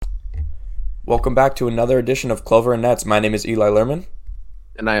Welcome back to another edition of Clover Nets. My name is Eli Lerman.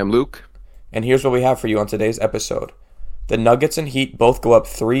 And I am Luke. And here's what we have for you on today's episode. The Nuggets and Heat both go up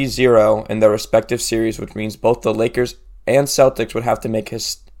 3-0 in their respective series, which means both the Lakers and Celtics would have to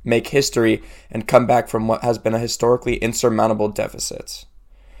make history and come back from what has been a historically insurmountable deficit.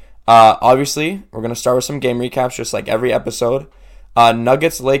 Obviously, we're going to start with some game recaps just like every episode.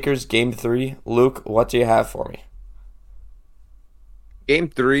 Nuggets-Lakers Game 3. Luke, what do you have for me? Game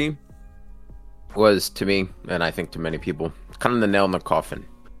 3 was, to me, and I think to many people, kind of the nail in the coffin.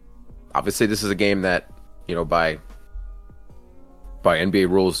 Obviously, this is a game that, by NBA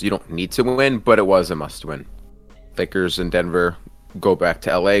rules, you don't need to win, but it was a must-win. Lakers and Denver go back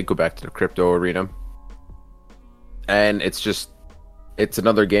to LA, go back to the crypto arena. And it's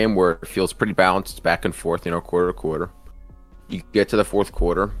another game where it feels pretty balanced, back and forth, quarter to quarter. You get to the fourth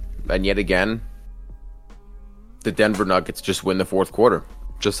quarter, and yet again, the Denver Nuggets just win the fourth quarter,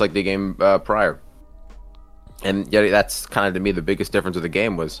 just like the game prior. And yet that's kind of, to me, the biggest difference of the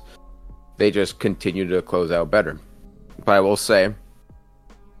game was they just continue to close out better. But I will say,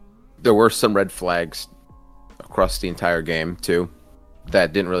 there were some red flags across the entire game, too,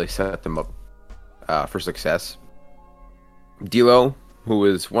 that didn't really set them up for success. D'Lo, who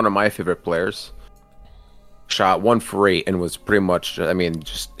is one of my favorite players, shot 1 for 8 and was pretty much,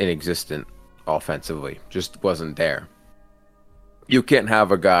 just inexistent offensively. Just wasn't there. You can't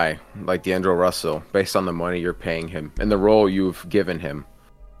have a guy like D'Angelo Russell, based on the money you're paying him and the role you've given him,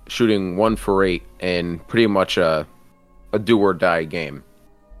 shooting 1 for 8 in pretty much a do-or-die game.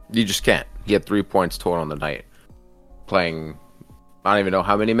 You just can't. He had 3 points total on the night, playing, I don't even know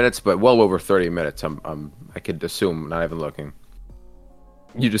how many minutes, but well over 30 minutes. I could assume, not even looking.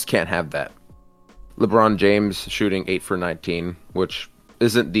 You just can't have that. LeBron James shooting 8 for 19, which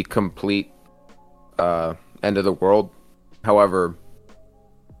isn't the complete end of the world. However,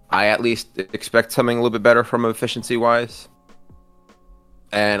 I at least expect something a little bit better from him efficiency-wise.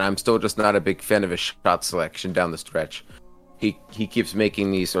 And I'm still just not a big fan of his shot selection down the stretch. He keeps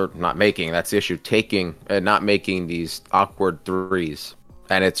making these, or not making, that's the issue, taking and not making these awkward threes.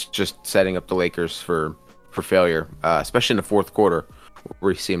 And it's just setting up the Lakers for failure, especially in the fourth quarter,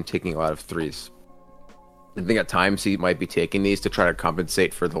 where you see him taking a lot of threes. I think at times he might be taking these to try to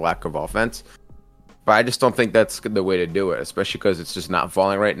compensate for the lack of offense. But I just don't think that's the way to do it, especially because it's just not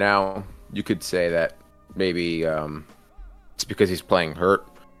falling right now. You could say that maybe it's because he's playing hurt.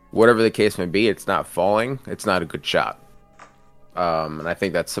 Whatever the case may be, it's not falling. It's not a good shot. And I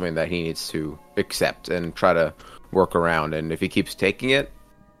think that's something that he needs to accept and try to work around. And if he keeps taking it,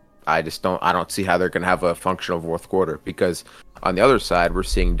 I don't see how they're going to have a functional fourth quarter. Because on the other side, we're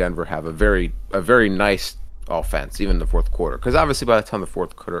seeing Denver have a very nice offense, even in the fourth quarter. Because obviously by the time the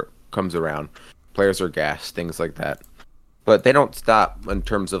fourth quarter comes around, players are gassed, things like that. But they don't stop in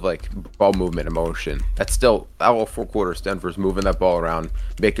terms of ball movement and motion. That's still all 4 quarters. Denver's moving that ball around,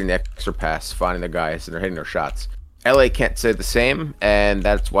 making the extra pass, finding the guys, and they're hitting their shots. LA can't say the same, and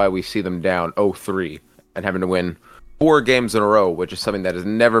that's why we see them down 0-3 and having to win 4 games in a row, which is something that has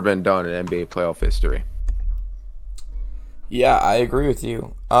never been done in NBA playoff history. Yeah, I agree with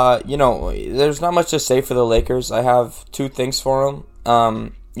you. There's not much to say for the Lakers. I have 2 things for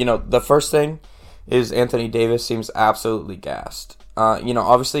them. The first thing is Anthony Davis seems absolutely gassed.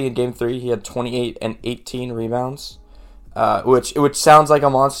 Obviously in Game 3 he had 28 and 18 rebounds, which sounds like a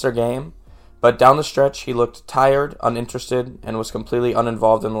monster game, but down the stretch he looked tired, uninterested, and was completely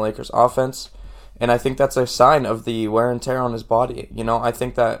uninvolved in the Lakers' offense. And I think that's a sign of the wear and tear on his body. I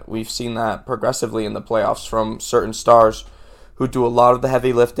think that we've seen that progressively in the playoffs from certain stars who do a lot of the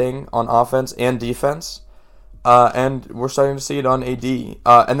heavy lifting on offense and defense. And we're starting to see it on AD.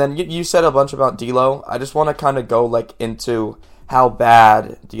 And then you said a bunch about D'Lo. I just want to kind of go into how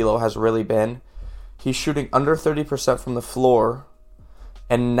bad D'Lo has really been. He's shooting under 30% from the floor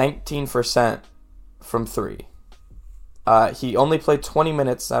and 19% from 3. He only played 20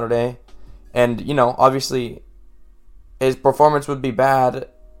 minutes Saturday. And, obviously his performance would be bad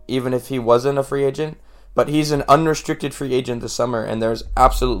even if he wasn't a free agent. But he's an unrestricted free agent this summer, and there's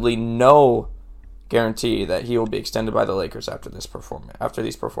absolutely no guarantee that he will be extended by the Lakers after these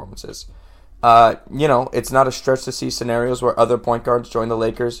performances. It's not a stretch to see scenarios where other point guards join the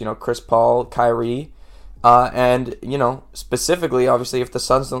Lakers, Chris Paul, Kyrie, and specifically, obviously, if the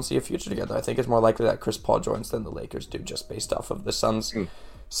Suns don't see a future together, I think it's more likely that Chris Paul joins than the Lakers do, just based off of the Suns'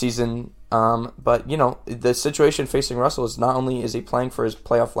 season. But the situation facing Russell is not only is he playing for his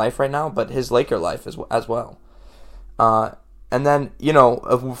playoff life right now, but his Laker life as well. And then,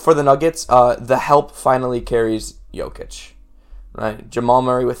 for the Nuggets, the help finally carries Jokic, right? Jamal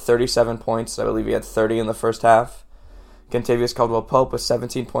Murray with 37 points. I believe he had 30 in the first half. Kentavious Caldwell-Pope with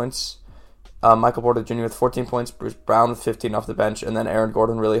 17 points. Michael Porter Jr. with 14 points, Bruce Brown with 15 off the bench, and then Aaron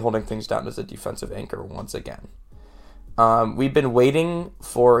Gordon really holding things down as a defensive anchor once again. We've been waiting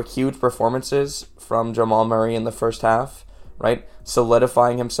for huge performances from Jamal Murray in the first half, right?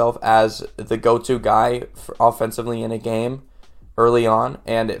 Solidifying himself as the go-to guy offensively in a game early on,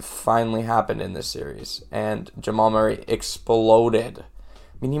 and it finally happened in this series. And Jamal Murray exploded. I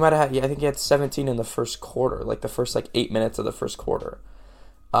mean, he might have had, I think he had 17 in the first quarter, like the first 8 minutes of the first quarter.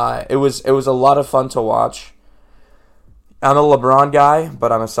 It was a lot of fun to watch. I'm a LeBron guy,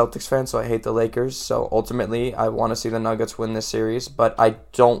 but I'm a Celtics fan, so I hate the Lakers. So ultimately, I want to see the Nuggets win this series, but I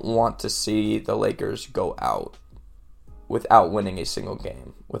don't want to see the Lakers go out without winning a single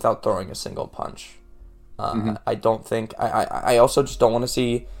game, without throwing a single punch. I don't think... I also just don't want to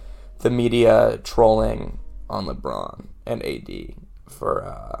see the media trolling on LeBron and AD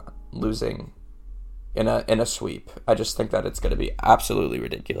for losing in a sweep. I just think that it's going to be absolutely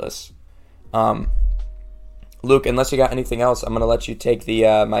ridiculous. Luke, unless you got anything else, I'm going to let you take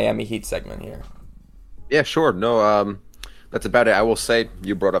the Miami Heat segment here. Yeah, sure. No, that's about it. I will say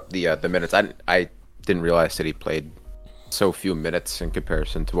you brought up the minutes. I didn't realize that he played so few minutes in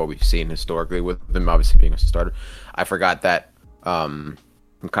comparison to what we've seen historically with him obviously being a starter. I forgot that I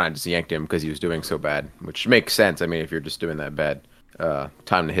kind of just yanked him because he was doing so bad, which makes sense. I mean, if you're just doing that bad,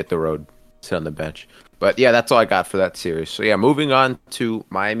 time to hit the road, sit on the bench. But yeah, that's all I got for that series. So yeah, moving on to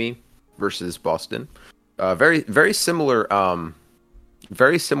Miami versus Boston. Very similar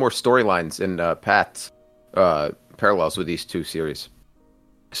storylines in Pat's parallels with these two series.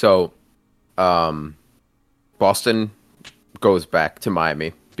 So Boston goes back to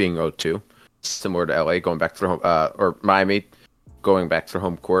Miami being 0-2, similar to LA going back to home, or Miami going back to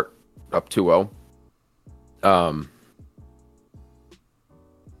home court up 2-0.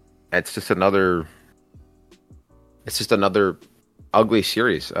 It's just another ugly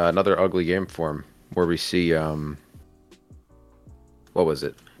series, another ugly game for him, where we see what was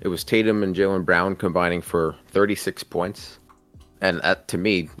it? It was Tatum and Jaylen Brown combining for 36 points, and that, to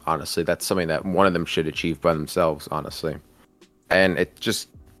me, honestly, that's something that one of them should achieve by themselves, honestly. And it just,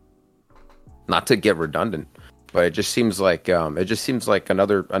 not to get redundant, but it just seems like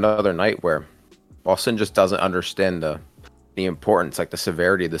another night where Boston just doesn't understand the importance, like the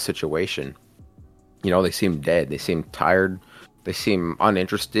severity of the situation. You know, they seem dead, they seem tired, they seem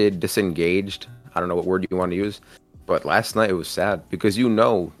uninterested, disengaged. I don't know what word you want to use, but last night it was sad because you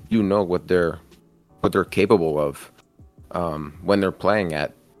know what they're capable of when they're playing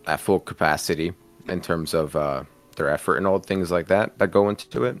at full capacity in terms of their effort and all things like that go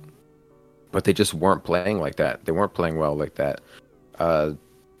into it. But they just weren't playing like that. They weren't playing well like that.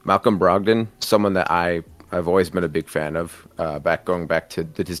 Malcolm Brogdon, someone that I've always been a big fan of, going back to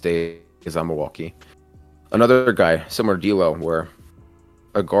his days on Milwaukee. Another guy, similar to D'Lo, where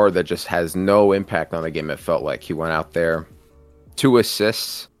a guard that just has no impact on the game. It felt like he went out there, 2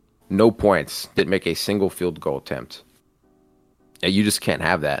 assists, no points, didn't make a single field goal attempt. And you just can't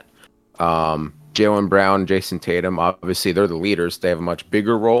have that. Jaylen Brown, Jason Tatum, obviously they're the leaders. They have a much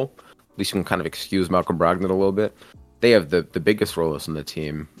bigger role. At least you can kind of excuse Malcolm Brogdon a little bit. They have the biggest roles in the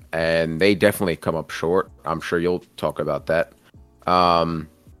team, and they definitely come up short. I'm sure you'll talk about that. Al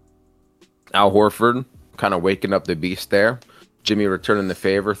Horford kind of waking up the beast there. Jimmy returning the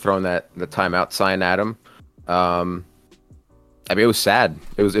favor, throwing the timeout sign at him. I mean, it was sad.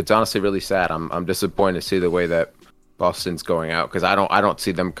 It's honestly really sad. I'm disappointed to see the way that Boston's going out, because I don't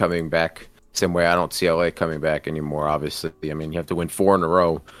see them coming back the same way I don't see LA coming back anymore. Obviously, I mean, you have to win 4 in a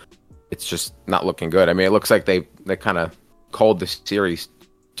row. It's just not looking good. I mean, it looks like they kind of called the series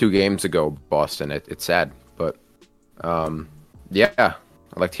 2 games ago, Boston. It's sad, but yeah, I'd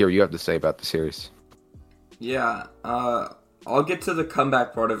like to hear what you have to say about the series. Yeah, I'll get to the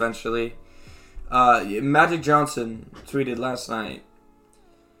comeback part eventually. Magic Johnson tweeted last night,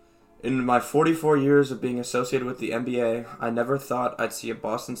 "In my 44 years of being associated with the NBA, I never thought I'd see a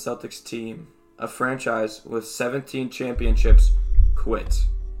Boston Celtics team, a franchise with 17 championships, quit.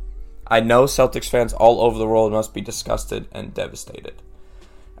 I know Celtics fans all over the world must be disgusted and devastated."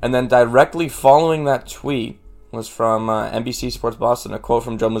 And then directly following that tweet was from NBC Sports Boston, a quote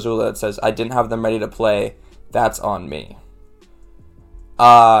from Joe Mazzulla that says, "I didn't have them ready to play. That's on me."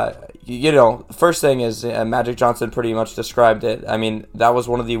 First thing is Magic Johnson pretty much described it. I mean, that was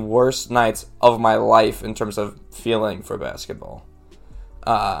one of the worst nights of my life in terms of feeling for basketball.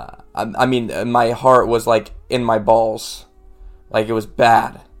 I mean, my heart was like in my balls. Like, it was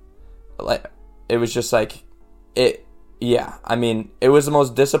bad. Like, it was just like, yeah. I mean, it was the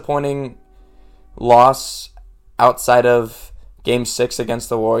most disappointing loss outside of Game 6 against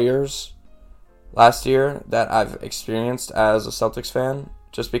the Warriors last year that I've experienced as a Celtics fan.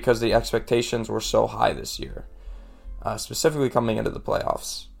 just because the expectations were so high this year, specifically coming into the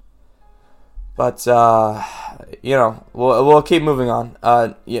playoffs. But, we'll keep moving on.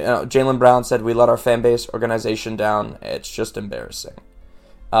 Jaylen Brown said, "We let our fan base organization down. It's just embarrassing."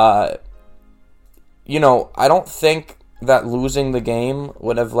 I don't think that losing the game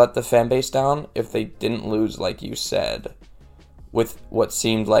would have let the fan base down if they didn't lose, like you said, with what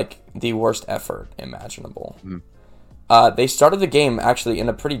seemed like the worst effort imaginable. They started the game actually in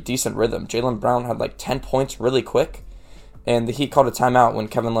a pretty decent rhythm. Jaylen Brown had like 10 points really quick, and the Heat called a timeout when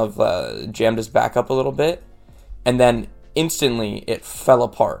Kevin Love jammed his back up a little bit, and then instantly it fell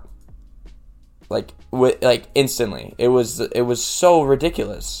apart. Instantly. It was so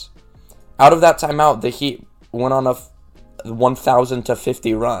ridiculous. Out of that timeout, the Heat went on a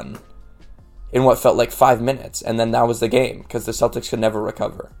 1,000-50 run in what felt like 5 minutes, and then that was the game because the Celtics could never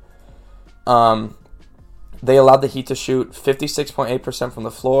recover. They allowed the Heat to shoot 56.8% from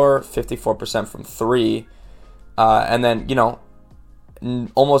the floor, 54% from three, and then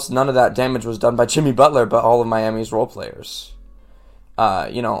almost none of that damage was done by Jimmy Butler, but all of Miami's role players.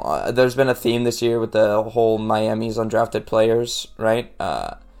 There's been a theme this year with the whole Miami's undrafted players, right?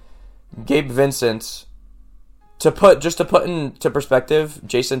 Gabe Vincent, to put into perspective,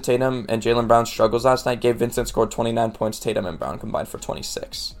 Jason Tatum and Jaylen Brown's struggles last night, Gabe Vincent scored 29 points, Tatum and Brown combined for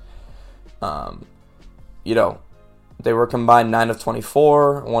 26. They were combined 9 of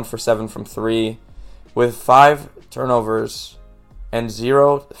 24, 1 for 7 from 3, with 5 turnovers and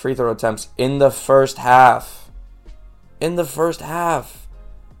 0 free throw attempts in the first half. And that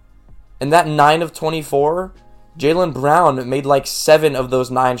 9 of 24, Jaylen Brown made like 7 of those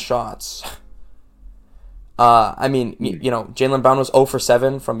 9 shots. Jaylen Brown was 0 for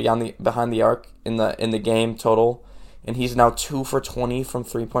 7 from behind the arc in the game total, and he's now 2 for 20 from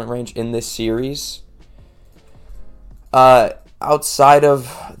 3-point range in this series. Outside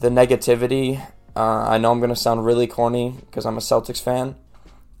of the negativity, I know I'm going to sound really corny because I'm a Celtics fan.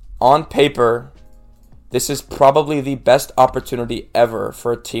 On paper, this is probably the best opportunity ever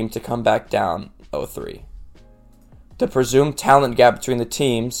for a team to come back down 0-3. The presumed talent gap between the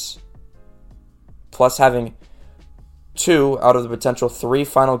teams, plus having 2 out of the potential 3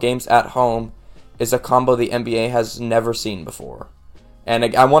 final games at home, is a combo the NBA has never seen before.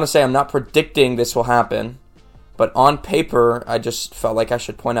 And I want to say I'm not predicting this will happen, but on paper, I just felt like I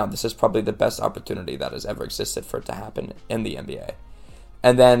should point out this is probably the best opportunity that has ever existed for it to happen in the NBA.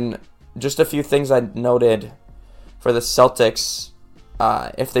 And then just a few things I noted for the Celtics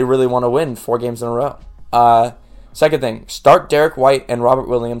if they really want to win 4 games in a row. Second thing, start Derek White and Robert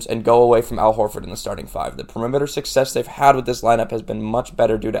Williams and go away from Al Horford in the starting 5. The perimeter success they've had with this lineup has been much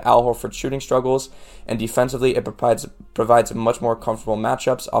better due to Al Horford's shooting struggles, and defensively it provides much more comfortable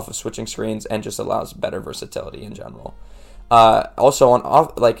matchups off of switching screens and just allows better versatility in general. Also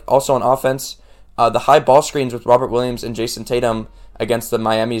on offense, the high ball screens with Robert Williams and Jason Tatum against the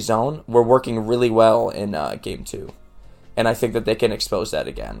Miami zone were working really well in Game 2, and I think that they can expose that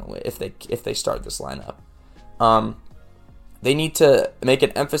again if they start this lineup. They need to make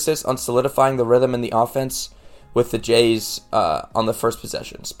an emphasis on solidifying the rhythm in the offense with the Jays on the first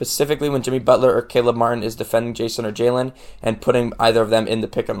possession, specifically when Jimmy Butler or Caleb Martin is defending Jason or Jaylen and putting either of them in the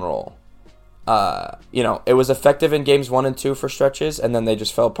pick and roll. It was effective in games 1 and 2 for stretches, and then they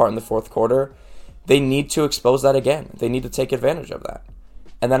just fell apart in the fourth quarter. They need to expose that again. They need to take advantage of that.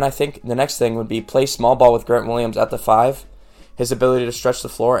 And then I think the next thing would be play small ball with Grant Williams at the 5. His ability to stretch the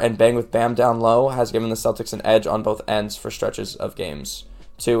floor and bang with Bam down low has given the Celtics an edge on both ends for stretches of games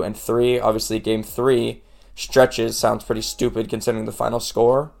 2 and 3. Obviously, Game 3 stretches sounds pretty stupid considering the final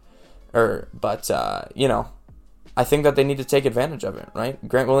score. But I think that they need to take advantage of it, right?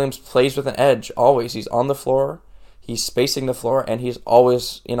 Grant Williams plays with an edge always. He's on the floor, he's spacing the floor, and he's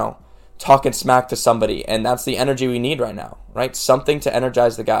always, talking smack to somebody. And that's the energy we need right now, right? Something to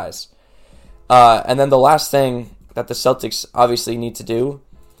energize the guys. And then the last thing that the Celtics obviously need to do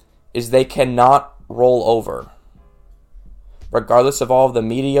is they cannot roll over. Regardless of all of the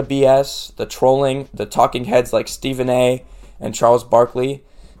media BS, the trolling, the talking heads like Stephen A. and Charles Barkley,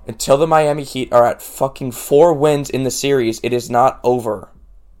 until the Miami Heat are at fucking 4 wins in the series, it is not over.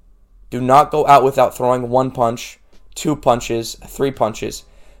 Do not go out without throwing 1 punch, 2 punches, 3 punches.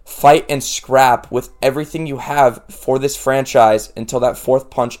 Fight and scrap with everything you have for this franchise until that 4th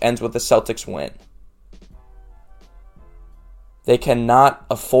punch ends with the Celtics win. They cannot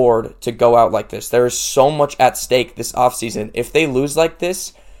afford to go out like this. There is so much at stake this offseason. If they lose like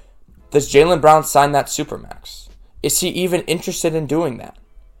this, does Jaylen Brown sign that Supermax? Is he even interested in doing that?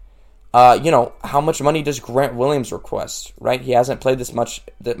 How much money does Grant Williams request, right? He hasn't played this much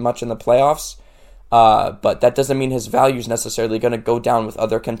in the playoffs. But that doesn't mean his value is necessarily going to go down with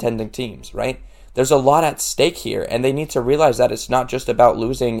other contending teams, right? There's a lot at stake here, and they need to realize that it's not just about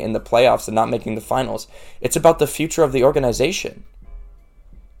losing in the playoffs and not making the finals. It's about the future of the organization.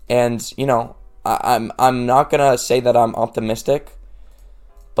 And, you know, I'm not going to say that I'm optimistic,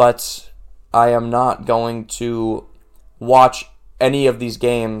 but I am not going to watch any of these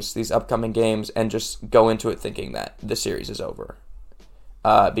games, these upcoming games, and just go into it thinking that the series is over.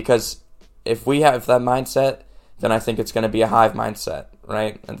 Because if we have that mindset, then I think it's going to be a hive mindset,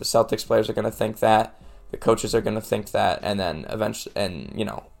 right? And the Celtics players are going to think that, the coaches are going to think that, and then eventually, and you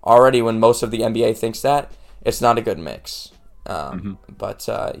know, already when most of the NBA thinks that, it's not a good mix. But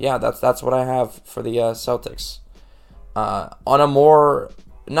yeah, that's what I have for the Celtics. On a more,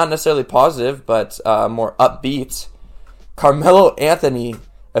 not necessarily positive, but more upbeat, Carmelo Anthony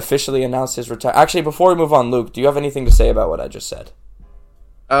officially announced his retirement. Actually, before we move on, Luke, do you have anything to say about what I just said?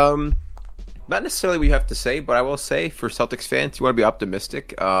 Not necessarily what you have to say, but I will say for Celtics fans, you want to be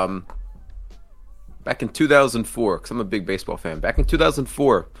optimistic. Back in 2004, because I'm a big baseball fan, back in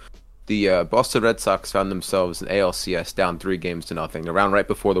 2004, the Boston Red Sox found themselves in ALCS down 3-0, the round right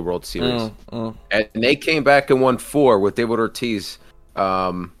before the World Series. And they came back and won 4 with David Ortiz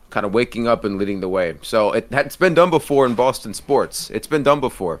kind of waking up and leading the way. So it's been done before in Boston sports. It's been done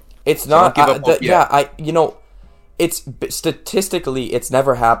before. It's not, it's statistically, it's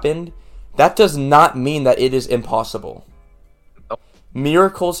never happened. That does not mean that it is impossible.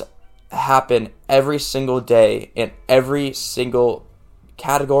 Miracles happen every single day in every single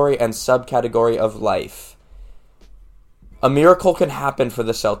category and subcategory of life. A miracle can happen for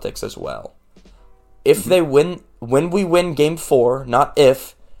the Celtics as well. If they win, when we win Game 4, not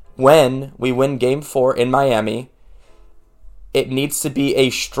if, when we win Game 4 in Miami, it needs to be a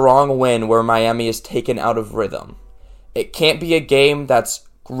strong win where Miami is taken out of rhythm. It can't be a game that's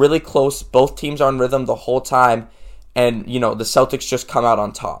really close, both teams are in rhythm the whole time, and, you know, the Celtics just come out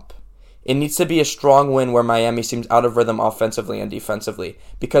on top. It needs to be a strong win where Miami seems out of rhythm offensively and defensively,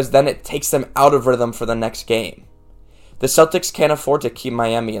 because then it takes them out of rhythm for the next game. The Celtics can't afford to keep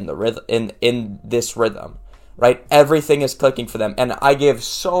Miami in the rhythm, in this rhythm, right? Everything is clicking for them, and I give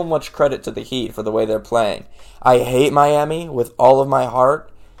so much credit to the Heat for the way they're playing. I hate Miami with all of my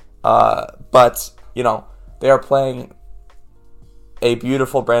heart, but, you know, they are playing a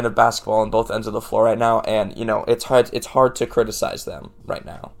beautiful brand of basketball on both ends of the floor right now, and, you know, it's hard to criticize them right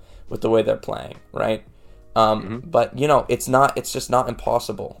now with the way they're playing, right? But, you know, it's just not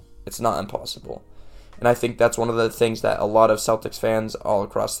impossible. It's not impossible. And I think that's one of the things that a lot of Celtics fans all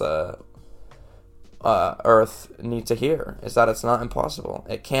across the earth need to hear, is that it's not impossible.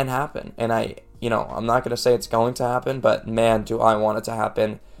 It can happen. And I'm not going to say it's going to happen, but man, do I want it to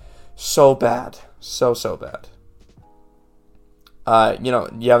happen so bad. So bad. Do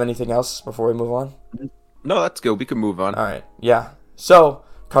you have anything else before we move on? No, that's good. We can move on. All right. Yeah. So,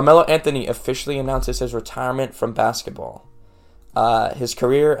 Carmelo Anthony officially announces his retirement from basketball. His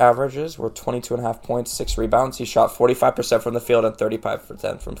career averages were 22.5 points, 6 rebounds. He shot 45% from the field and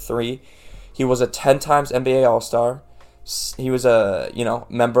 35% from 3. He was a 10 times NBA All-Star. He was a,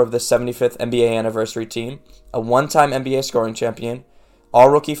 member of the 75th NBA anniversary team, a one-time NBA scoring champion,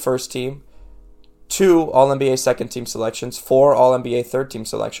 all-rookie first team, 2 All-NBA second team selections, 4 All-NBA third team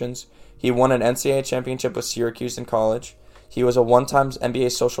selections. He won an NCAA championship with Syracuse in college. He was a 1-time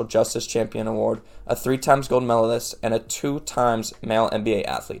NBA Social Justice Champion Award, a 3 times gold medalist, and a 2 times Male NBA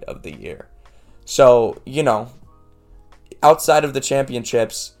Athlete of the Year. So, outside of the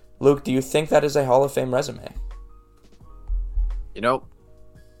championships, Luke, do you think that is a Hall of Fame resume?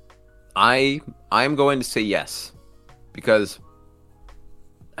 I'm going to say yes. Because,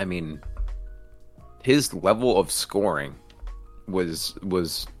 his level of scoring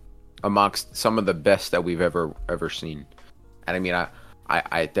was amongst some of the best that we've ever seen. And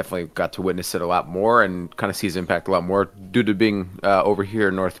I definitely got to witness it a lot more and kind of see his impact a lot more due to being over here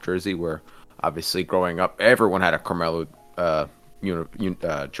in North Jersey, where obviously growing up, everyone had a Carmelo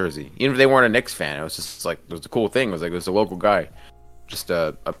jersey. Even if they weren't a Knicks fan, it was just like, it was a cool thing. It was a local guy, just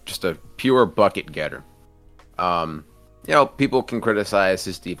a pure bucket getter. People can criticize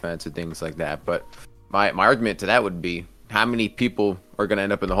his defense and things like that, but my argument to that would be, how many people are going to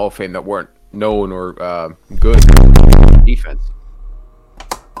end up in the Hall of Fame that weren't known or good defense?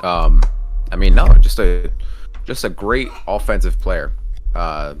 No, just a great offensive player.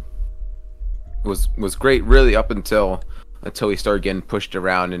 Was great really up until he started getting pushed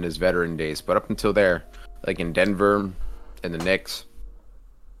around in his veteran days. But up until there, like in Denver and the Knicks,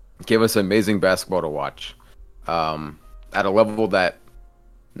 gave us amazing basketball to watch at a level that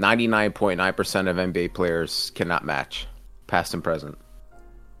 99.9% of NBA players cannot match, past and present.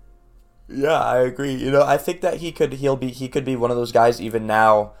 Yeah, I agree. I think that he could be one of those guys even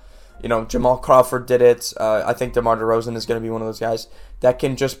now. Jamal Crawford did it. I think DeMar DeRozan is going to be one of those guys that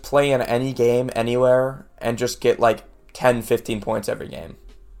can just play in any game, anywhere, and just get like 10, 15 points every game.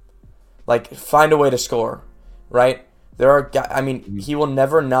 Like, find a way to score, right? There are guys, he will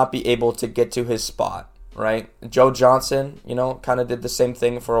never not be able to get to his spot, right? Joe Johnson, kind of did the same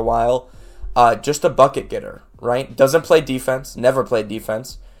thing for a while. Just a bucket getter, right? Doesn't play defense, never played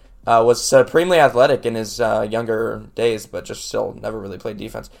defense. Was supremely athletic in his younger days, but just still never really played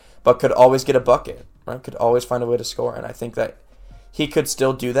defense. But could always get a bucket, right? Could always find a way to score, and I think that he could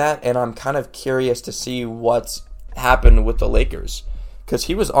still do that, and I'm kind of curious to see what's happened with the Lakers. Because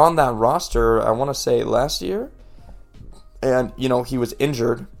he was on that roster, I want to say, last year, and, he was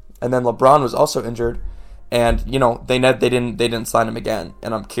injured, and then LeBron was also injured, and, they didn't sign him again,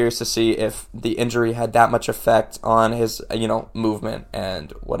 and I'm curious to see if the injury had that much effect on his, movement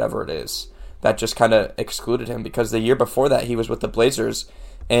and whatever it is that just kind of excluded him, because the year before that, he was with the Blazers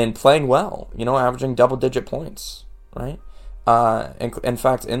and playing well, averaging double-digit points, right? In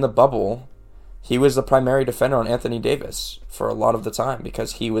fact, in the bubble, he was the primary defender on Anthony Davis for a lot of the time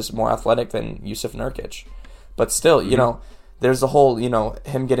because he was more athletic than Yusuf Nurkic. But still, there's the whole,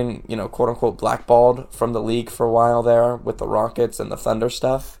 him getting, quote-unquote blackballed from the league for a while there with the Rockets and the Thunder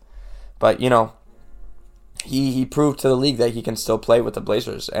stuff. But, he proved to the league that he can still play with the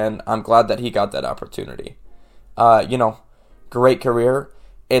Blazers, and I'm glad that he got that opportunity. Great career.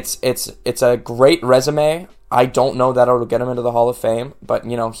 It's a great resume. I don't know that it'll get him into the Hall of Fame, but,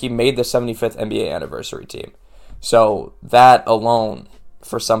 he made the 75th NBA anniversary team. So that alone,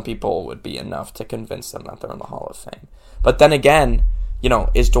 for some people, would be enough to convince them that they're in the Hall of Fame. But then again,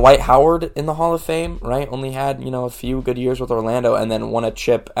 is Dwight Howard in the Hall of Fame, right? Only had, a few good years with Orlando and then won a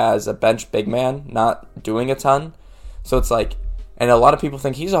chip as a bench big man, not doing a ton. So it's like, and a lot of people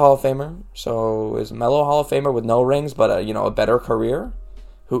think he's a Hall of Famer. So is Melo a Hall of Famer with no rings but a better career?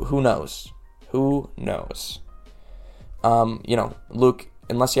 Who knows? Who knows? Luke,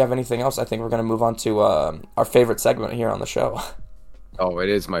 unless you have anything else, I think we're going to move on to our favorite segment here on the show. Oh, it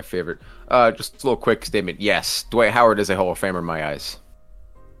is my favorite. Just a little quick statement. Yes, Dwight Howard is a Hall of Famer in my eyes.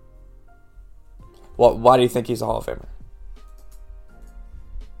 Well, why do you think he's a Hall of Famer?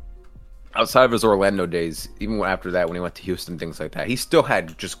 Outside of his Orlando days, even after that, when he went to Houston, things like that, he still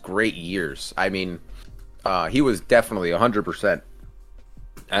had just great years. He was definitely 100%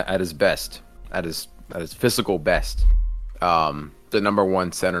 at his best, at his physical best. The number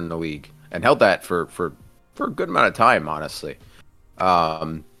one center in the league, and held that for a good amount of time, honestly.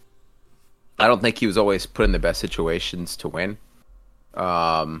 I don't think he was always put in the best situations to win,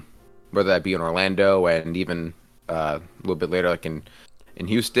 whether that be in Orlando and even a little bit later, like in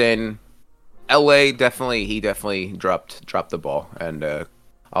Houston. LA, he definitely dropped the ball, and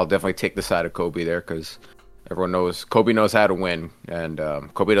I'll definitely take the side of Kobe there, because everyone knows Kobe knows how to win, and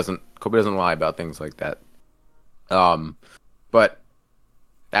Kobe doesn't lie about things like that. But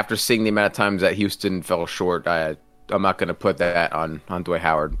after seeing the amount of times that Houston fell short, I'm not going to put that on Dwight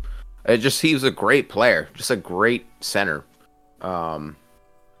Howard. He was a great player, just a great center.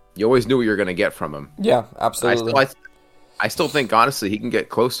 You always knew what you were going to get from him. Yeah, absolutely. I still think, honestly, he can get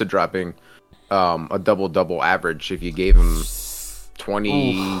close to dropping a double-double average if you gave him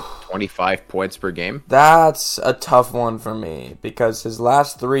 25 points per game. That's a tough one for me, because his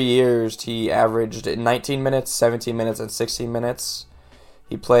last 3 years, he averaged 19 minutes, 17 minutes, and 16 minutes.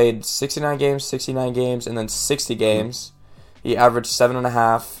 He played 69 games, and then 60 games. He averaged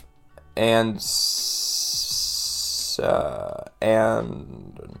 7.5, and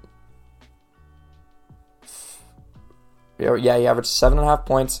he averaged 7.5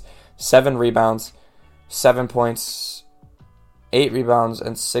 points, 7 rebounds, 7 points, 8 rebounds,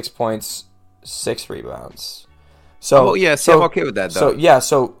 and 6 points, 6 rebounds. So I'm okay with that, though.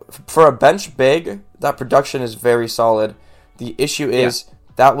 So for a bench big, that production is very solid. The issue is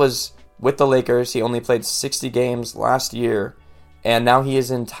that was with the Lakers. He only played 60 games last year, and now he is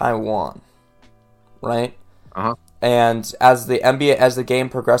in Taiwan, right? Uh-huh. And as the game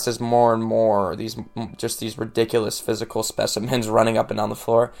progresses more and more, these ridiculous physical specimens running up and down the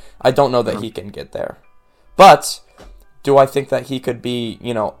floor, I don't know that he can get there. But do I think that he could be,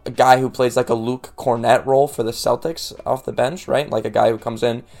 a guy who plays like a Luke Cornett role for the Celtics off the bench, right? Like a guy who comes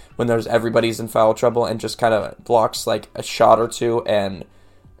in when everybody's in foul trouble and just kind of blocks like a shot or two and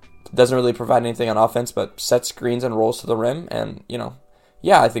doesn't really provide anything on offense, but sets screens and rolls to the rim. And,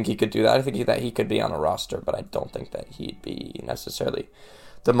 I think he could do that. I think that he could be on a roster, but I don't think that he'd be necessarily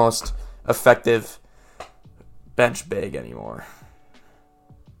the most effective bench big anymore.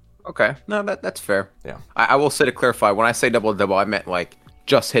 Okay, no, that's fair. Yeah, I will say, to clarify, when I say double-double, I meant like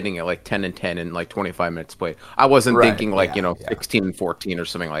just hitting it like 10 and 10 in like 25 minutes played. I wasn't thinking like 16 and 14 or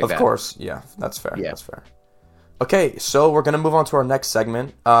something like that. Of course, yeah, that's fair. Yeah. That's fair. Okay, so we're gonna move on to our next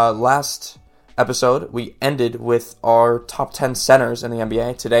segment. Last episode we ended with our top 10 centers in the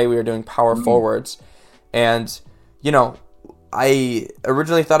NBA. Today we are doing power forwards, and I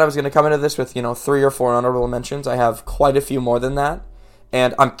originally thought I was gonna come into this with 3 or 4 honorable mentions. I have quite a few more than that.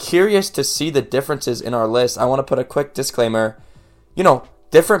 And I'm curious to see the differences in our list. I want to put a quick disclaimer.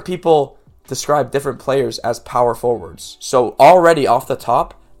 Different people describe different players as power forwards. So already off the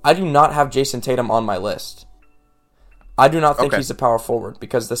top, I do not have Jason Tatum on my list. I do not think he's a power forward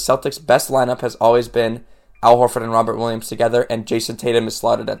because the Celtics' best lineup has always been Al Horford and Robert Williams together, and Jason Tatum is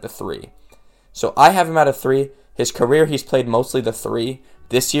slotted at the 3. So I have him at a 3. His career, he's played mostly the 3.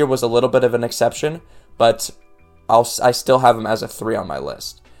 This year was a little bit of an exception, but I still have him as a 3 on my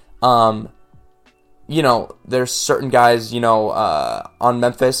list. There's certain guys, on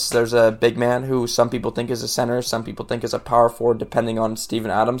Memphis, there's a big man who some people think is a center, some people think is a power forward, depending on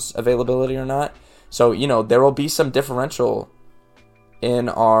Steven Adams' availability or not. So, there will be some differential in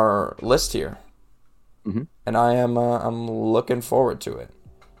our list here. Mm-hmm. And I'm looking forward to it.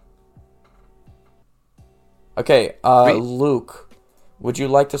 Okay, Luke, would you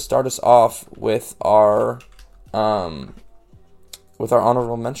like to start us off with our honorable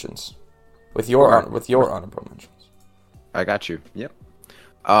mentions? With your honorable mentions. I got you. Yep.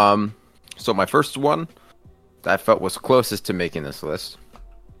 So my first one that I felt was closest to making this list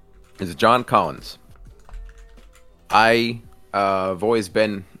is John Collins. I've always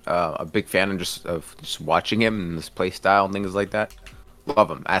been a big fan of just watching him and his play style and things like that.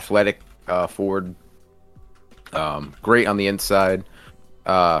 Love him. Athletic forward. Great on the inside.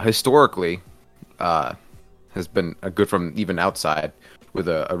 Historically, has been a good from even outside with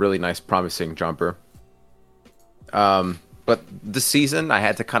a really nice, promising jumper. But this season, I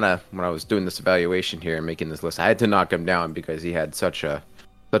had to when I was doing this evaluation here and making this list, I had to knock him down because he had such an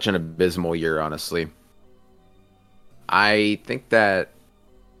abysmal year, honestly. I think that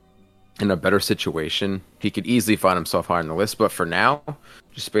in a better situation, he could easily find himself higher on the list. But for now,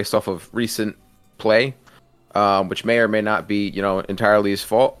 just based off of recent play, which may or may not be, entirely his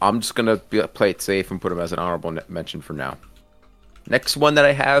fault, I'm just going to play it safe and put him as an honorable mention for now. Next one that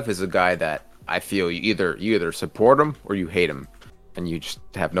I have is a guy that I feel you either support him or you hate him, and you just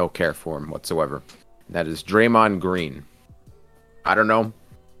have no care for him whatsoever. And that is Draymond Green. I don't know.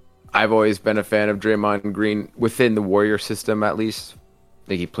 I've always been a fan of Draymond Green within the Warrior system, at least. I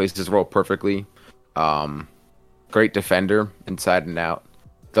think he plays his role perfectly. Great defender, inside and out.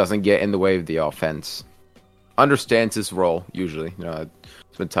 Doesn't get in the way of the offense. Understands his role, usually. There's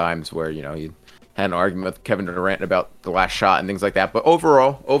been times where, you had an argument with Kevin Durant about the last shot and things like that. But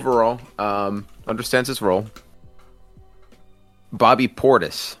overall, understands his role. Bobby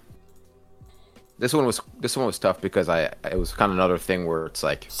Portis. This one was tough because it was kind of another thing where it's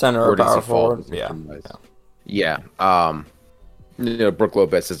like center or power forward. Yeah. Brook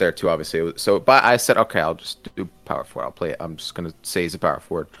Lopez is there too, obviously. So, but I said, okay, I'll just do power forward. I'll play it. I'm just gonna say he's a power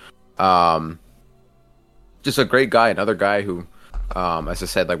forward. Just a great guy. Another guy who, as I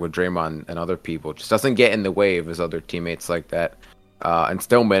said, like with Draymond and other people, just doesn't get in the way of his other teammates like that, and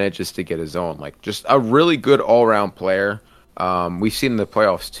still manages to get his own. Like just a really good all-around player. We've seen in the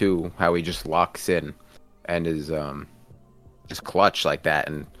playoffs too how he just locks in and is just clutch like that,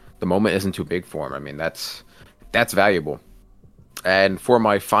 and the moment isn't too big for him. I mean, that's valuable. And for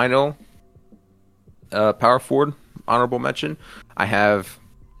my final power forward honorable mention, I have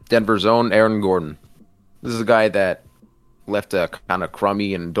Denver's own Aaron Gordon. This is a guy that left a kind of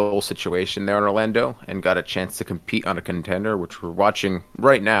crummy and dull situation there in Orlando and got a chance to compete on a contender, which we're watching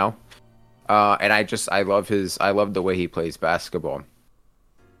right now. And I love the way he plays basketball.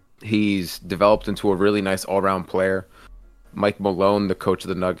 He's developed into a really nice all-around player. Mike Malone, the coach of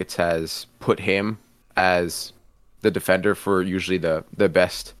the Nuggets, has put him as the defender for usually the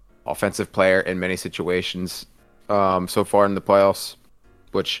best offensive player in many situations so far in the playoffs,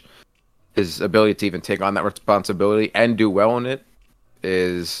 which his ability to even take on that responsibility and do well in it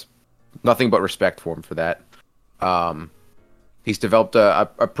is nothing but respect for him for that. He's developed a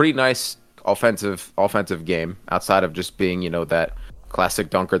pretty nice offensive game outside of just being, that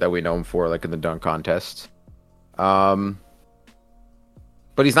classic dunker that we know him for, like in the dunk contest.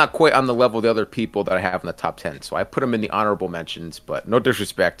 But he's not quite on the level of the other people that I have in the top 10. So I put him in the honorable mentions, but no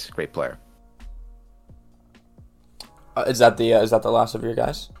disrespect, great player. Is that the last of your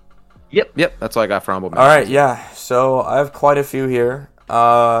guys? Yep. That's all I got for honorable mentions. All right, yeah. So I have quite a few here.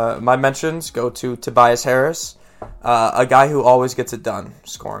 My mentions go to Tobias Harris. A guy who always gets it done,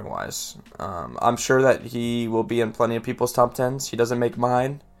 scoring-wise. I'm sure that he will be in plenty of people's top 10s. He doesn't make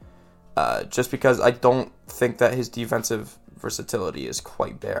mine, just because I don't think that his defensive versatility is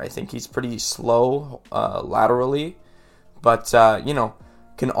quite there. I think he's pretty slow laterally, but,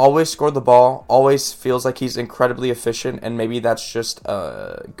 can always score the ball, always feels like he's incredibly efficient, and maybe that's just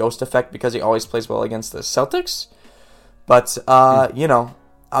a ghost effect because he always plays well against the Celtics. But, I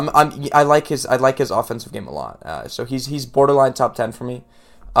like his offensive game a lot. So he's borderline top 10 for me.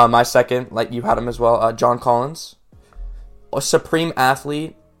 My second, like you had him as well, John Collins, a supreme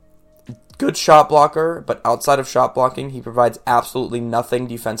athlete, good shot blocker, but outside of shot blocking, he provides absolutely nothing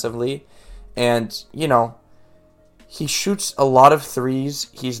defensively. And, he shoots a lot of threes.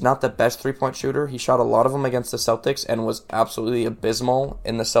 He's not the best three-point shooter. He shot a lot of them against the Celtics and was absolutely abysmal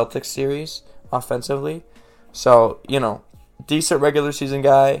in the Celtics series offensively. So, decent regular season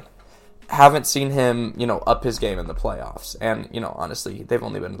guy. Haven't seen him, up his game in the playoffs. And, honestly, they've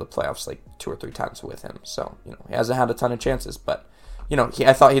only been to the playoffs like 2 or 3 times with him. So, he hasn't had a ton of chances. But,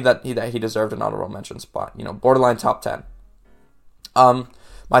 I thought he deserved an honorable mention spot. Borderline top 10.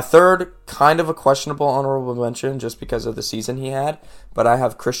 My third, kind of a questionable honorable mention just because of the season he had. But I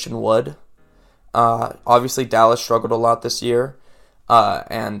have Christian Wood. Obviously, Dallas struggled a lot this year.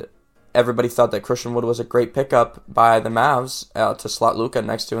 And everybody thought that Christian Wood was a great pickup by the Mavs to slot Luka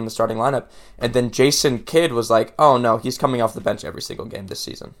next to in the starting lineup. And then Jason Kidd was like, oh no, he's coming off the bench every single game this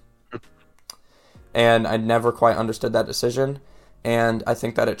season. And I never quite understood that decision. And I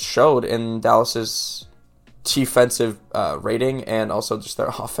think that it showed in Dallas's defensive rating and also just their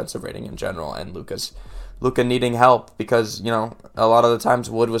offensive rating in general. And Luka needing help because, a lot of the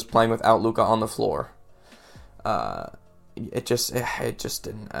times Wood was playing without Luka on the floor. It just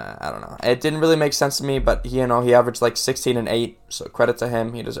didn't, I don't know. It didn't really make sense to me, but he averaged like 16 and 8, so credit to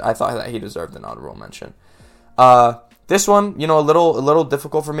him. I thought that he deserved an honorable mention. This one, a little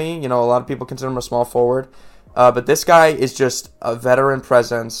difficult for me. A lot of people consider him a small forward. But this guy is just a veteran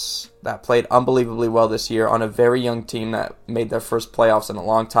presence that played unbelievably well this year on a very young team that made their first playoffs in a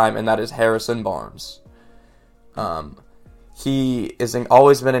long time, and that is Harrison Barnes. He has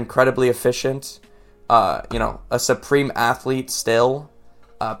always been incredibly efficient. A supreme athlete still,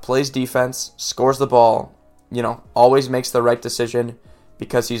 plays defense, scores the ball, always makes the right decision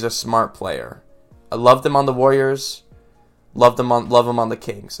because he's a smart player. I loved him on the Warriors, love him on the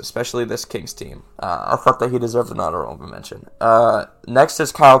Kings, especially this Kings team. I thought that he deserved an honorable mention. Next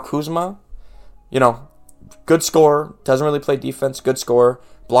is Kyle Kuzma. Good scorer, doesn't really play defense, good scorer,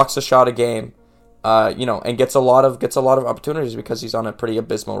 blocks a shot a game. And gets a lot of opportunities because he's on a pretty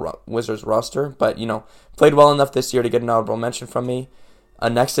abysmal Wizards roster. But, played well enough this year to get an honorable mention from me.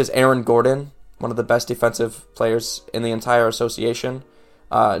 Next is Aaron Gordon, one of the best defensive players in the entire association.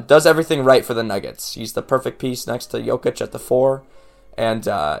 Does everything right for the Nuggets. He's the perfect piece next to Jokic at the 4. And,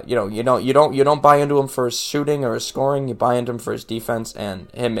 you don't buy into him for his shooting or his scoring. You buy into him for his defense and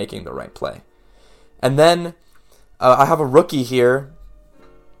him making the right play. And then I have a rookie here.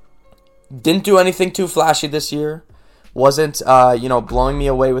 Didn't do anything too flashy this year. Wasn't, blowing me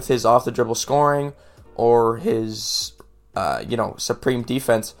away with his off-the-dribble scoring or his, supreme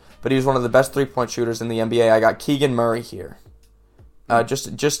defense. But he was one of the best three-point shooters in the NBA. I got Keegan Murray here. Just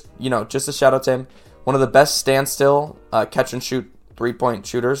a shout-out to him. One of the best standstill catch-and-shoot three-point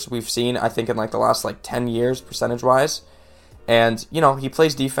shooters we've seen, I think, in, the last, 10 years, percentage-wise. And, he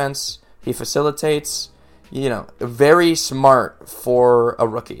plays defense. He facilitates. Very smart for a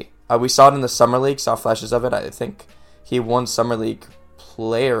rookie. We saw it in the Summer League, saw flashes of it. I think he won Summer League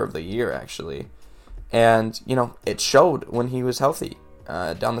Player of the Year, actually. And, it showed when he was healthy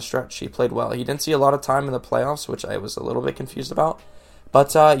down the stretch. He played well. He didn't see a lot of time in the playoffs, which I was a little bit confused about.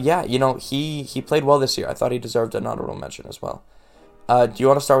 But, he played well this year. I thought he deserved an honorable mention as well. Do you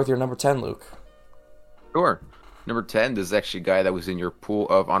want to start with your number 10, Luke? Sure. Number 10, this is actually a guy that was in your pool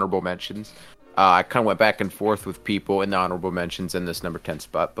of honorable mentions. I kind of went back and forth with people in the honorable mentions in this number 10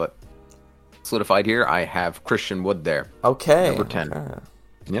 spot, but solidified here, I have Christian Wood there. Okay. Number 10. Okay.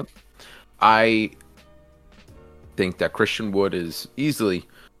 Yep. I think that Christian Wood is easily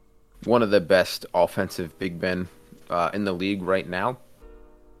one of the best offensive big men in the league right now,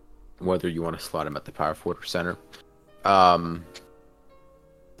 whether you want to slot him at the power forward or center.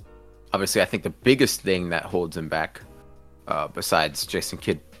 Obviously, I think the biggest thing that holds him back, besides Jason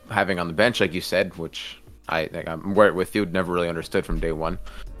Kidd having on the bench, like you said, which I'm right with you, never really understood from day one.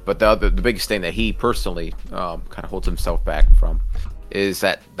 But the biggest thing that he personally kind of holds himself back from is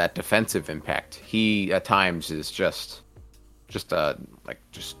that defensive impact. He at times is just a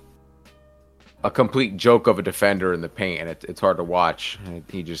complete joke of a defender in the paint, and it's hard to watch.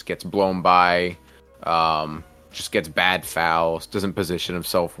 He just gets blown by. just gets bad fouls, doesn't position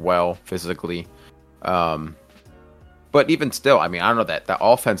himself well physically. But even still, I mean, I don't know, that the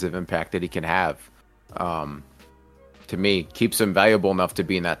offensive impact that he can have, to me, keeps him valuable enough to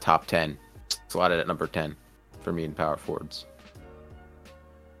be in that top 10. Slotted at number 10 for me in power forwards.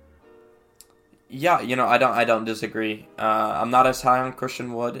 Yeah, I don't disagree. I'm not as high on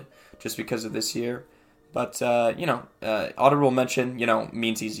Christian Wood just because of this year. But, honorable mention,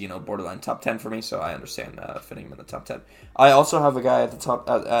 means he's, borderline top 10 for me, so I understand fitting him in the top 10. I also have a guy at the top,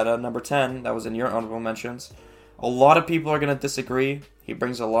 at number 10, that was in your honorable mentions. A lot of people are going to disagree. He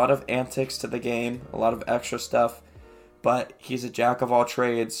brings a lot of antics to the game, a lot of extra stuff, but he's a jack of all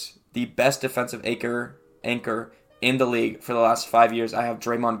trades, the best defensive anchor in the league for the last 5 years. I have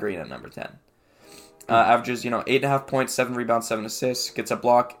Draymond Green at number 10. Averages, 8.5 points, 7 rebounds, 7 assists, gets a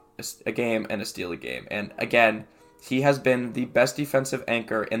block a game and a steal a game. And again, he has been the best defensive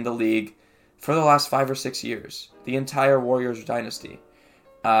anchor in the league for the last 5 or 6 years. The entire Warriors dynasty.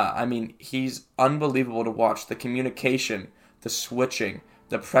 He's unbelievable to watch. The communication, the switching,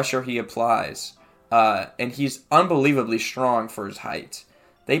 the pressure he applies. And he's unbelievably strong for his height.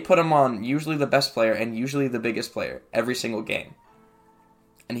 They put him on usually the best player and usually the biggest player every single game.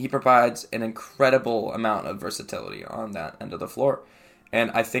 And he provides an incredible amount of versatility on that end of the floor. And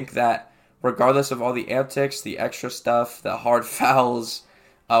I think that regardless of all the antics, the extra stuff, the hard fouls,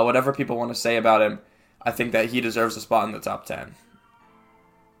 whatever people want to say about him, I think that he deserves a spot in the top 10.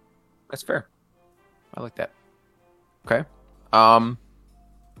 That's fair. I like that. Okay. No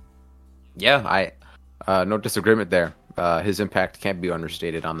disagreement there. His impact can't be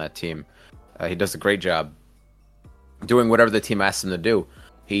understated on that team. He does a great job doing whatever the team asks him to do.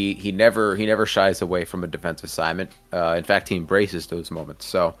 He never shies away from a defensive assignment. In fact, he embraces those moments.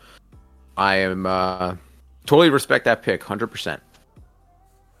 So I am totally respect that pick, 100%.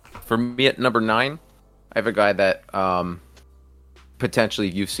 For me at number 9, I have a guy that potentially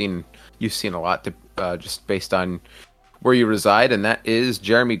you've seen a lot just based on where you reside, and that is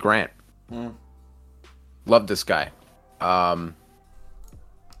Jeremy Grant. Love this guy. Start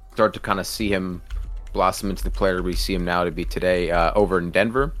to kind of see him blossom into the player we see him now to be today over in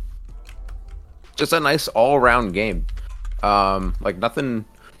Denver. Just a nice all-around game. Nothing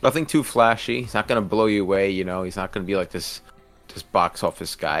too flashy. He's not going to blow you away, He's not going to be like this box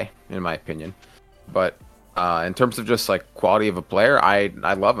office guy, in my opinion. But in terms of just like quality of a player, I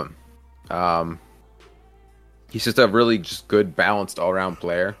love him. He's just a really just good, balanced all-around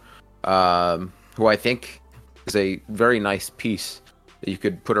player who I think is a very nice piece that you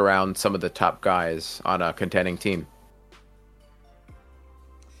could put around some of the top guys on a contending team.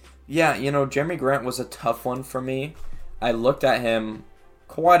 Yeah, Jeremy Grant was a tough one for me. I looked at him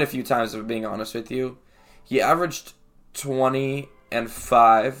quite a few times, if I'm being honest with you. He averaged 20 and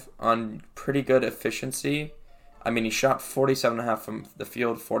 5 on pretty good efficiency. He shot 47.5% from the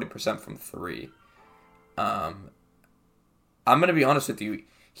field, 40% from 3. I'm going to be honest with you.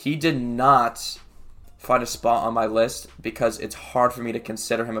 He did not find a spot on my list because it's hard for me to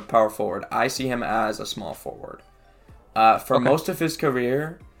consider him a power forward. I see him as a small forward. For most of his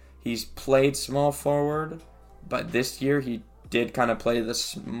career, he's played small forward, but this year he did kind of play the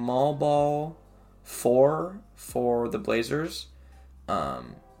small ball 4 for the Blazers.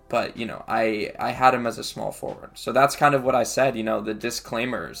 But, I had him as a small forward. So that's kind of what I said, the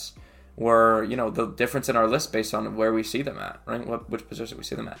disclaimers were, the difference in our list based on where we see them at, right? Which position we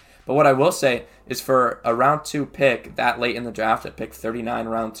see them at. But what I will say is for a round 2 pick that late in the draft at pick 39,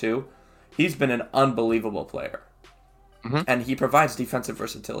 round 2, he's been an unbelievable player. Mm-hmm. And he provides defensive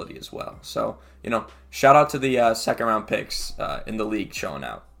versatility as well. So, shout out to the second round picks in the league showing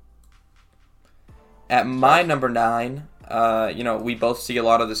out. At my number 9, we both see a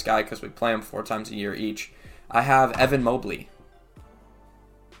lot of this guy because we play him 4 times a year each. I have Evan Mobley.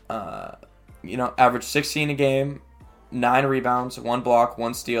 Average 16 a game, 9 rebounds, 1 block,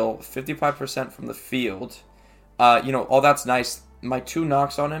 1 steal, 55% from the field. All that's nice. My 2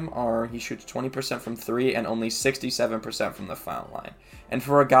 knocks on him are he shoots 20% from 3 and only 67% from the foul line. And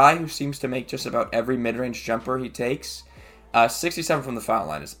for a guy who seems to make just about every mid-range jumper he takes, 67 from the foul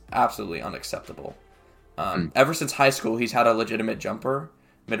line is absolutely unacceptable. Ever since high school, he's had a legitimate jumper,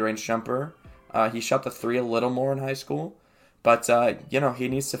 mid-range jumper. He shot the 3 a little more in high school. But, he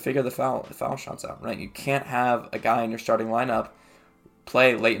needs to figure the foul shots out, right? You can't have a guy in your starting lineup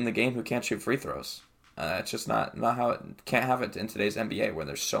play late in the game who can't shoot free throws. It's just not how it can't have it in today's NBA where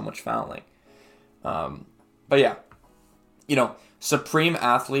there's so much fouling. But yeah, supreme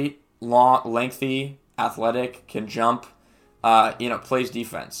athlete, long, lengthy, athletic, can jump, plays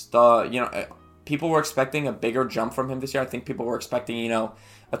defense. People were expecting a bigger jump from him this year. I think people were expecting, a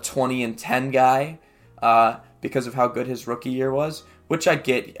 20 and 10 guy. because of how good his rookie year was, which I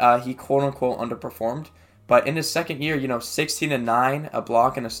get. He quote-unquote underperformed. But in his second year, 16-9, a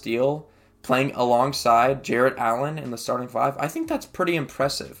block and a steal, playing alongside Jarrett Allen in the starting five, I think that's pretty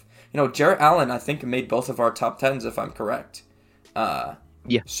impressive. Jarrett Allen, I think, made both of our top 10s, if I'm correct.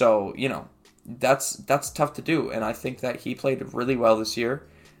 Yeah. So, that's tough to do, and I think that he played really well this year,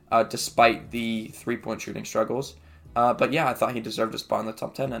 despite the three-point shooting struggles. But yeah, I thought he deserved a spot in the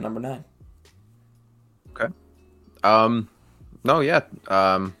top 10 at number 9. Okay. No, yeah.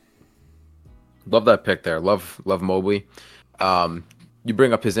 Love that pick there. Love Mobley. You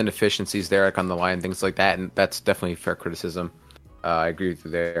bring up his inefficiencies there, like on the line, things like that, and that's definitely fair criticism. I agree with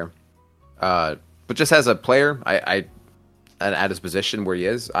you there. But just as a player, I at his position where he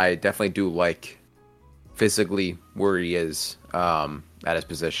is, I definitely do like physically where he is at his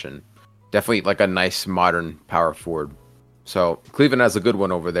position. Definitely like a nice modern power forward. So Cleveland has a good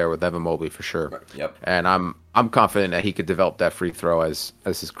one over there with Evan Mobley for sure. Right. Yep. And I'm confident that he could develop that free throw as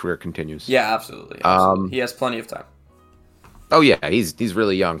his career continues. Yeah, absolutely. He has plenty of time. Oh yeah, he's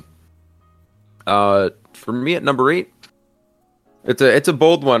really young. For me at number 8, it's a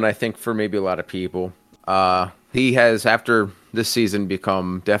bold one, I think, for maybe a lot of people. He has, after this season,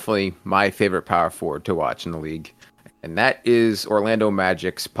 become definitely my favorite power forward to watch in the league, and that is Orlando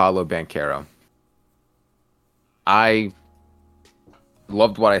Magic's Paolo Banchero. I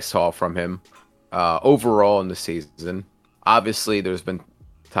loved what I saw from him overall in the season. Obviously, there's been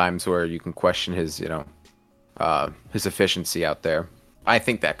times where you can question his efficiency out there. I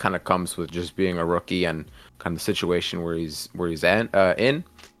think that kind of comes with just being a rookie and kind of the situation where he's in, and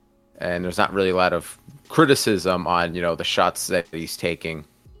there's not really a lot of criticism on the shots that he's taking.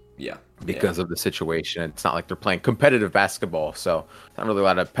 Yeah. Because of the situation. It's not like they're playing competitive basketball, so not really a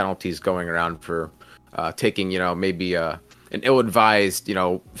lot of penalties going around for taking maybe an ill-advised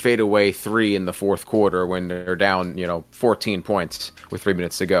fadeaway 3 in the fourth quarter when they're down 14 points with 3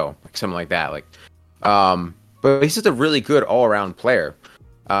 minutes to go, like something like that. But he's just a really good all-around player.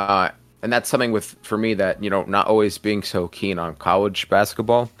 And that's something for me that, not always being so keen on college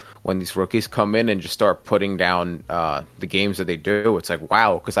basketball. When these rookies come in and just start putting down the games that they do, it's like,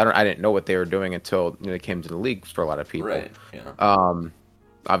 wow, because I didn't know what they were doing until they came to the league for a lot of people. Right, yeah.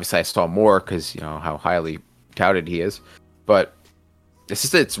 Obviously, I saw more because, how highly touted he is. But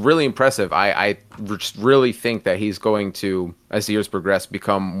it's really impressive. I just really think that he's going to, as the years progress,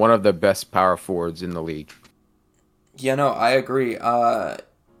 become one of the best power forwards in the league. Yeah, no, I agree.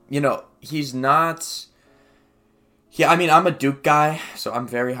 He's not... Yeah, I mean, I'm a Duke guy, so I'm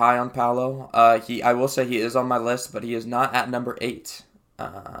very high on Paolo. I will say he is on my list, but he is not at number 8.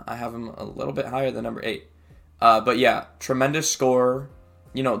 I have him a little bit higher than number 8. But yeah, tremendous scorer.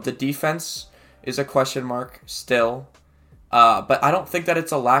 The defense is a question mark still. But I don't think that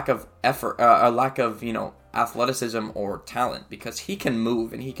it's a lack of effort, a lack of, athleticism or talent, because he can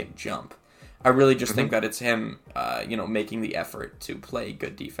move and he can jump. I really just think that it's him, making the effort to play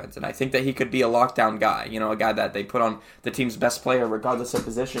good defense. And I think that he could be a lockdown guy, a guy that they put on the team's best player regardless of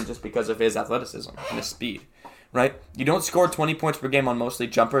position just because of his athleticism and his speed, right? You don't score 20 points per game on mostly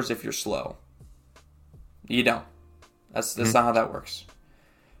jumpers if you're slow. You don't. That's not how that works.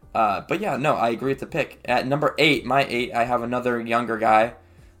 But yeah, no, I agree with the pick. At number 8, my 8, I have another younger guy.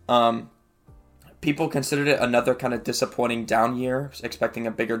 People considered it another kind of disappointing down year, expecting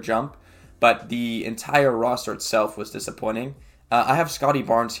a bigger jump. But the entire roster itself was disappointing. I have Scotty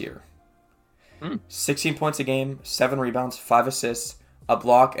Barnes here. 16 points a game, 7 rebounds, 5 assists, a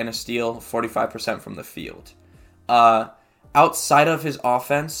block, and a steal, 45% from the field. Outside of his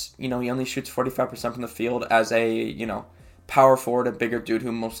offense, he only shoots 45% from the field as a, power forward, a bigger dude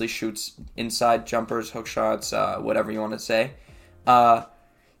who mostly shoots inside jumpers, hook shots, whatever you want to say.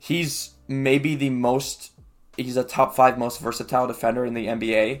 He's maybe he's a top 5 most versatile defender in the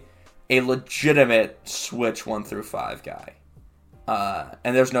NBA. A legitimate switch 1 through 5 guy.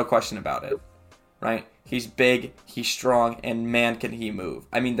 And there's no question about it, right? He's big, he's strong, and man, can he move.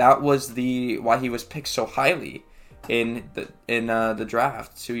 I mean, that was why he was picked so highly in the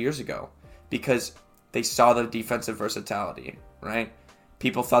draft 2 years ago, because they saw the defensive versatility, right?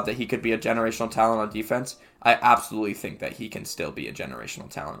 People thought that he could be a generational talent on defense. I absolutely think that he can still be a generational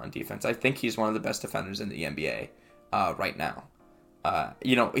talent on defense. I think he's one of the best defenders in the NBA right now.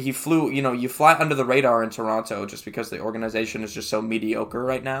 He flew, you fly under the radar in Toronto just because the organization is just so mediocre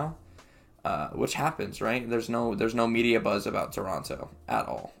right now, which happens, right? There's no media buzz about Toronto at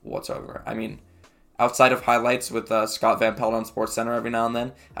all whatsoever. I mean, outside of highlights with Scott Van Pelt on SportsCenter every now and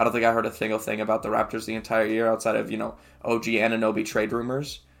then, I don't think I heard a single thing about the Raptors the entire year outside of, OG Anunoby trade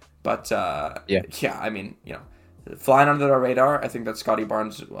rumors. But, yeah, I mean, flying under the radar, I think that Scotty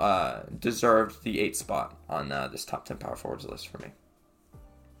Barnes deserved the 8th spot on this top 10 power forwards list for me.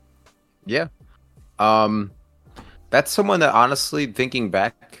 Yeah. That's someone that, honestly, thinking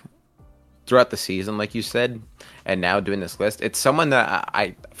back throughout the season, like you said, and now doing this list, it's someone that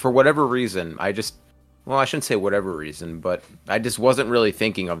I for whatever reason, I shouldn't say whatever reason, but I just wasn't really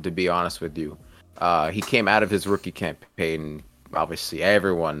thinking of, to be honest with you. He came out of his rookie campaign, obviously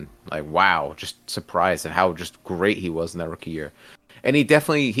everyone, like, wow, just surprised at how just great he was in that rookie year. And he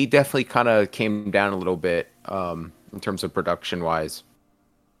definitely kind of came down a little bit in terms of production-wise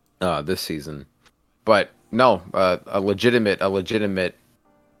this season. But no, a legitimate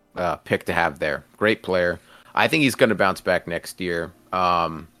pick to have there. Great player. I think he's going to bounce back next year.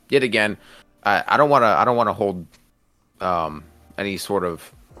 Yet again, I don't want to hold any sort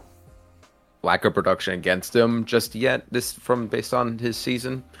of lack of production against him just yet. Based on his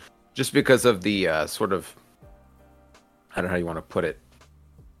season, just because of the sort of, I don't know how you want to put it.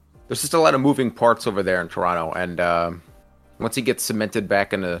 There's just a lot of moving parts over there in Toronto, and once he gets cemented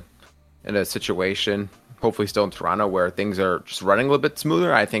back in a situation, hopefully still in Toronto, where things are just running a little bit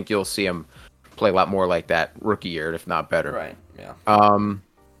smoother, I think you'll see him play a lot more like that rookie year, if not better. Right. Yeah.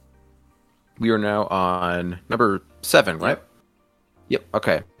 We are now on number 7, right? Yep.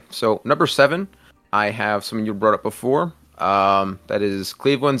 Okay. So number 7, I have someone you brought up before. That is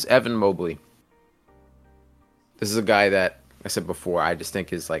Cleveland's Evan Mobley. This is a guy that I said before, I just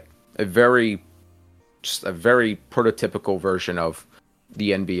think is like a very prototypical version of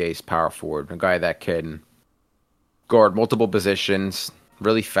the NBA's power forward. A guy that can guard multiple positions,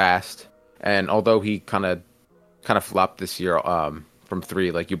 really fast. And although he kind of flopped this year from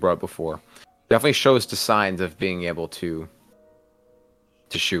 3, like you brought up before, definitely shows the signs of being able to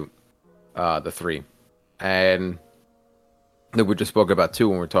shoot the 3. And that we just spoke about too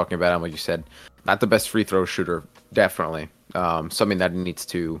when we were talking about him, like you said, not the best free throw shooter, definitely. Something that he needs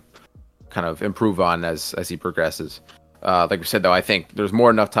to kind of improve on as he progresses. Like we said, though, I think there's more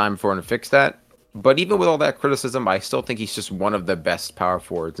enough time for him to fix that. But even with all that criticism, I still think he's just one of the best power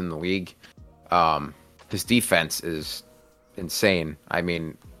forwards in the league. His defense is insane. I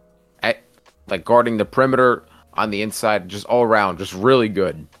mean, like guarding the perimeter, on the inside, just all around, just really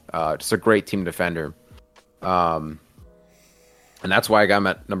good. Just a great team defender. And that's why I got him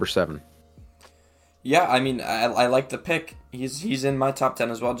at number 7. Yeah, I mean, I like the pick. He's in my top 10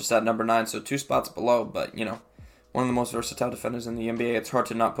 as well, just at number 9, so 2 spots below. But, one of the most versatile defenders in the NBA. It's hard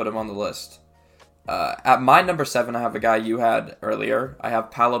to not put him on the list. At my number 7, I have a guy you had earlier. I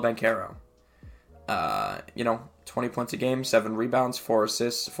have Paolo Banchero. 20 points a game, 7 rebounds, 4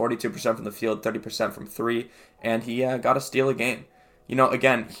 assists, 42% from the field, 30% from 3, and he got a steal a game.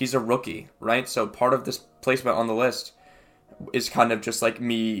 Again, he's a rookie, right? So part of this placement on the list is kind of just like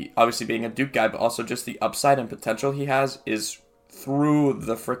me, obviously being a Duke guy, but also just the upside and potential he has is through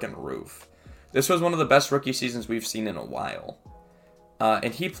the freaking roof. This was one of the best rookie seasons we've seen in a while.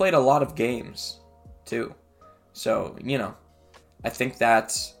 And he played a lot of games, too. So, I think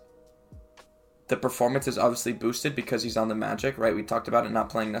that the performance is obviously boosted because he's on the Magic, right? We talked about it not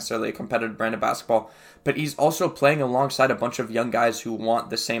playing necessarily a competitive brand of basketball, but he's also playing alongside a bunch of young guys who want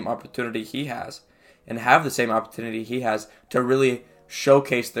the same opportunity he has and have the same opportunity he has to really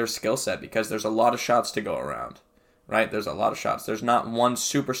showcase their skill set, because there's a lot of shots to go around, right? There's a lot of shots. There's not one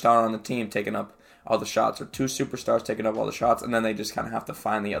superstar on the team taking up all the shots or 2 superstars taking up all the shots, and then they just kind of have to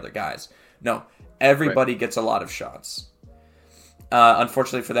find the other guys. No, everybody gets a lot of shots.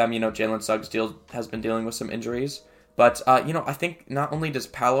 Unfortunately for them, Jalen Suggs has been dealing with some injuries. But, I think not only does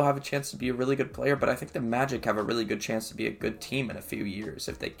Paolo have a chance to be a really good player, but I think the Magic have a really good chance to be a good team in a few years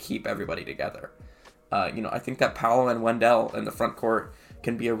if they keep everybody together. I think that Paolo and Wendell in the front court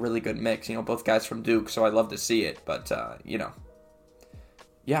can be a really good mix. Both guys from Duke, so I love to see it. But,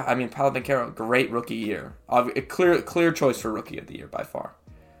 yeah, I mean, Paolo Banchero, great rookie year. A clear choice for rookie of the year by far.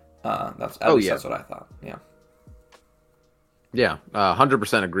 That's what I thought, yeah. Yeah,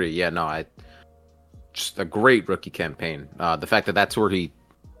 100% agree. Yeah, no, just a great rookie campaign. The fact that that's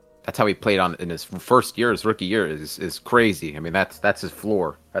how he played in his first year, his rookie year, is crazy. I mean, that's his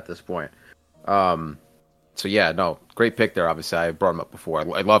floor at this point. So yeah, no, great pick there. Obviously, I brought him up before.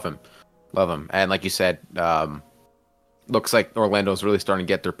 I love him, and like you said, looks like Orlando's really starting to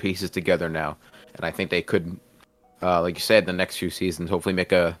get their pieces together now, and I think they could, like you said, the next few seasons, hopefully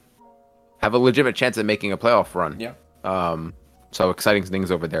have a legitimate chance at making a playoff run. Yeah. So exciting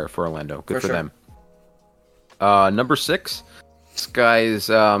things over there for Orlando. Good for sure. them. Number 6, this guy is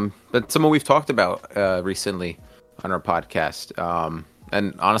been someone we've talked about recently on our podcast.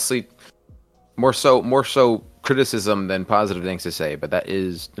 And honestly, more so criticism than positive things to say. But that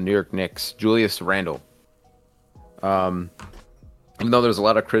is the New York Knicks, Julius Randle. Even though there's a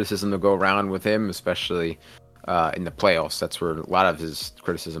lot of criticism to go around with him, especially in the playoffs, that's where a lot of his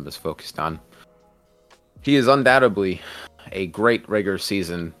criticism is focused on. He is undoubtedly a great regular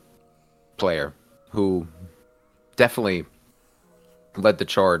season player who definitely led the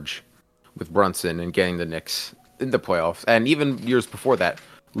charge with Brunson and getting the Knicks in the playoffs, and even years before that,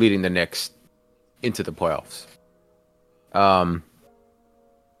 leading the Knicks into the playoffs. Now,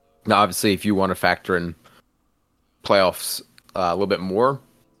 obviously, if you want to factor in playoffs a little bit more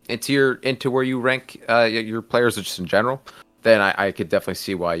into where you rank your players just in general, then I could definitely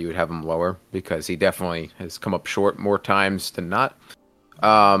see why you would have him lower, because he definitely has come up short more times than not.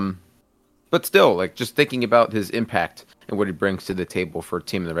 But still, like, just thinking about his impact and what he brings to the table for a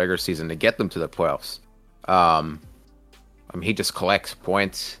team in the regular season to get them to the playoffs. I mean, he just collects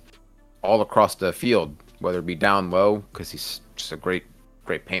points all across the field, whether it be down low, because he's just a great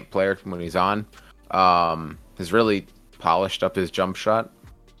paint player when he's on. Has really polished up his jump shot.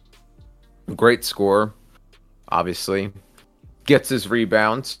 Great scorer, obviously. Gets his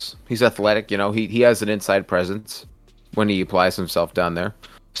rebounds. He's athletic, he has an inside presence when he applies himself down there.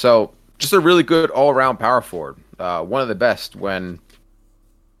 So, just a really good all-around power forward. One of the best when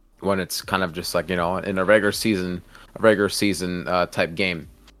it's kind of just like, in a regular season type game.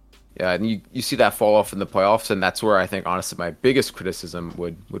 Yeah, and you see that fall off in the playoffs, and that's where I think, honestly, my biggest criticism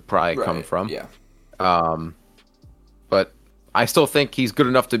would probably come from. Yeah. But I still think he's good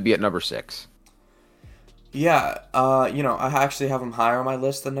enough to be at number 6. Yeah, I actually have him higher on my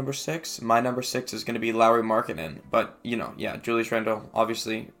list than number 6. My number 6 is going to be Lauri Markkanen. But, Julius Randle,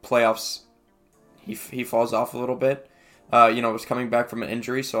 obviously, playoffs, he falls off a little bit. Was coming back from an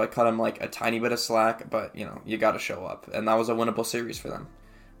injury, so I cut him like a tiny bit of slack. But, you got to show up. And that was a winnable series for them.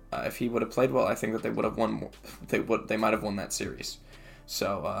 If he would have played well, I think that they would have won more. They might have won that series.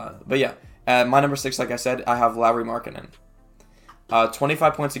 So, but yeah. My number 6, like I said, I have Lauri Markkanen.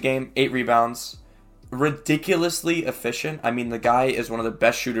 25 points a game, 8 rebounds. Ridiculously efficient. I mean, the guy is one of the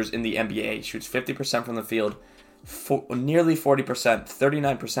best shooters in the NBA. He shoots 50% from the field, nearly 40%,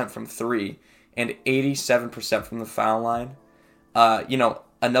 39% from 3, and 87% from the foul line.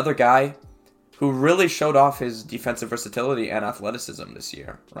 Another guy who really showed off his defensive versatility and athleticism this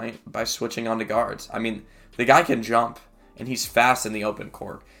year, right? By switching on to guards. I mean, the guy can jump, and he's fast in the open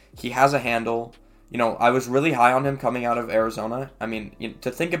court. He has a handle. I was really high on him coming out of Arizona. I mean,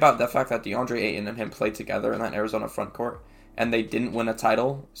 to think about the fact that DeAndre Ayton and him played together in that Arizona front court and they didn't win a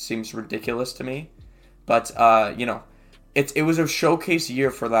title seems ridiculous to me. But, it was a showcase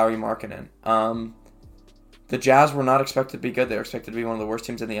year for Lauri Markkanen. The Jazz were not expected to be good. They were expected to be one of the worst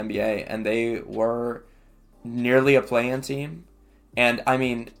teams in the NBA, and they were nearly a play-in team. And, I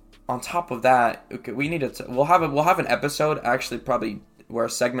mean, on top of that, we'll have an episode, actually probably, where a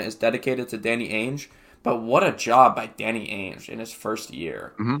segment is dedicated to Danny Ainge. But what a job by Danny Ainge in his first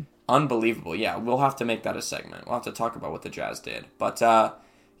year. Mm-hmm. Unbelievable. Yeah, we'll have to make that a segment. We'll have to talk about what the Jazz did. But, Lauri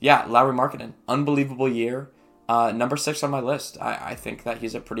Markkanen, unbelievable year. Number 6 on my list. I think that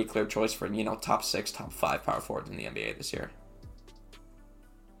he's a pretty clear choice for, top 6, top 5 power forwards in the NBA this year.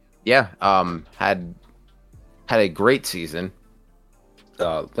 Yeah, had a great season.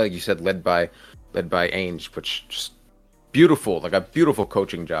 Like you said, led by Ainge, which just beautiful, like a beautiful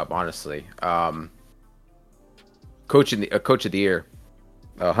coaching job, honestly. Coach of the year,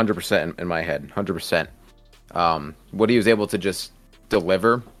 100% in my head, 100%. What he was able to just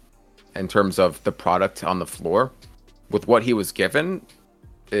deliver in terms of the product on the floor with what he was given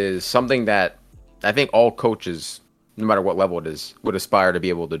is something that I think all coaches, no matter what level it is, would aspire to be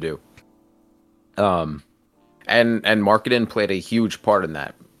able to do. And Markkanen played a huge part in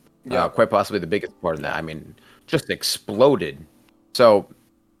that. Yeah. Quite possibly the biggest part in that. I mean, just exploded. So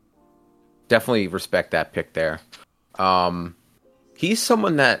definitely respect that pick there. He's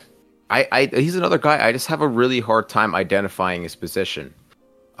someone that he's another guy I just have a really hard time identifying his position.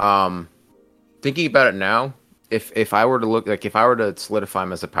 Thinking about it now, if I were to solidify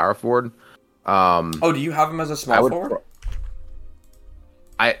him as a power forward, do you have him as a small forward?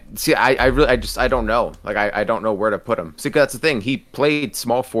 I don't know. Like I don't know where to put him. See, that's the thing. He played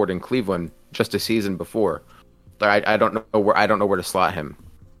small forward in Cleveland just a season before. Like I don't know where to slot him.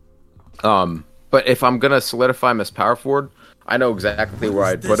 But if I'm gonna solidify him as power forward, I know exactly where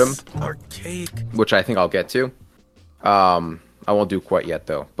I'd put him. Which I think I'll get to. I won't do quite yet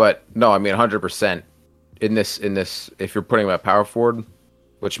though. But no, I mean 100% in this if you're putting him at power forward,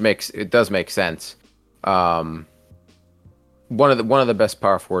 which does make sense. One of the best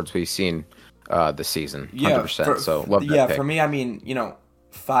power forwards we've seen this season, 100%. So love that pick. For me, I mean,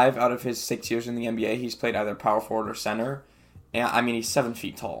 5 out of his 6 years in the NBA, he's played either power forward or center, and I mean he's 7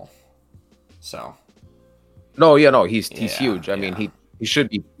 feet tall. So No, yeah, no, he's Yeah, huge. I mean, yeah, he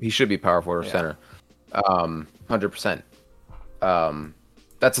should be power forward or yeah. center. 100%.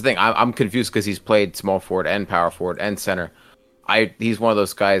 That's the thing. I'm confused because he's played small forward and power forward and center. He's one of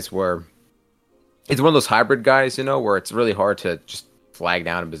those guys where he's one of those hybrid guys, where it's really hard to just flag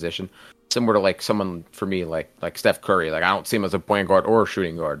down in position. Similar to like someone for me, like Steph Curry. Like I don't see him as a point guard or a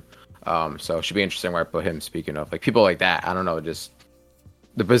shooting guard. So it should be interesting where I put him. Speaking of like people like that, I don't know, just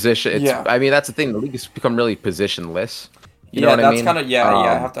the position. Yeah. I mean, that's the thing. The league has become really positionless. You know Yeah, what I that's mean? kind of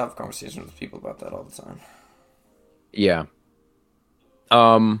I have to have conversations with people about that all the time. Yeah.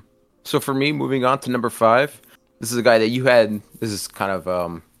 So for me, moving on to number 5, this is a guy that you had. This is kind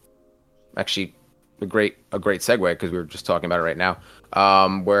of actually a great segue because we were just talking about it right now.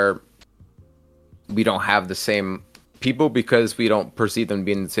 Where we don't have the same people because we don't perceive them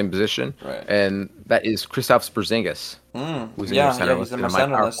being in the same position, Right. and that is Kristaps Porzingis, who's in your center he's list in my and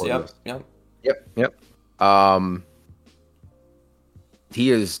center power list. forward Yep, list. Yep.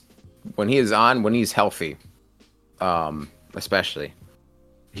 He is when he's healthy, especially.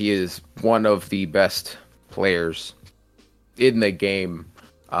 He is one of the best players in the game,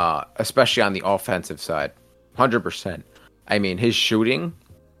 especially on the offensive side. 100%. I mean, his shooting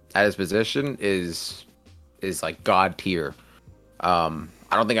at his position is like god tier. I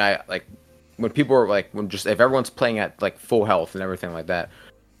don't think I like when people are like if everyone's playing at like full health and everything like that.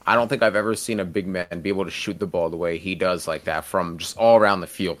 I don't think I've ever seen a big man be able to shoot the ball the way he does like that from just all around the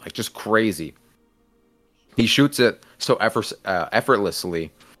field, like just crazy. He shoots it so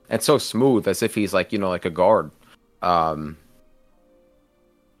effortlessly and so smooth as if he's like, like a guard. I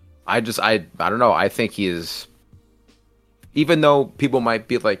don't know. I think he is, even though people might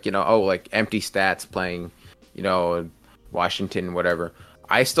be like, like empty stats playing, Washington, whatever.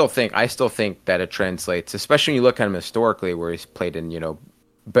 I still think that it translates, especially when you look at him historically, where he's played in,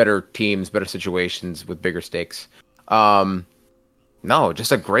 better teams, better situations with bigger stakes. No,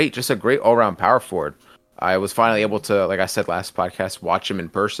 just a great all around power forward. I was finally able to, like I said last podcast, watch him in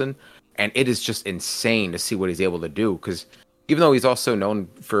person, and it is just insane to see what he's able to do. Because even though he's also known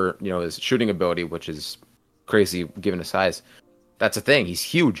for his shooting ability, which is crazy given his size, that's the thing. He's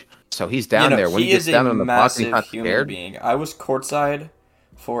huge, so he's down there. When he gets down on the block, he's not scared. Being. I was courtside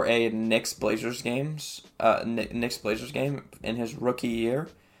for a Knicks Blazers game in his rookie year.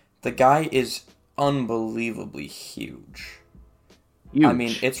 The guy is unbelievably huge. Huge. I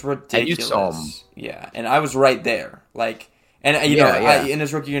mean, it's ridiculous. And you saw him. Yeah, and I was right there. Like, and in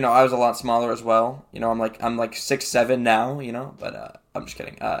his rookie year, I was a lot smaller as well. I'm like 6'7" now. But I'm just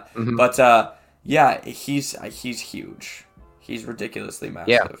kidding. Mm-hmm. But he's huge. He's ridiculously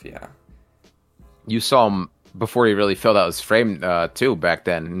massive. Yeah. You saw him before he really filled out his frame too back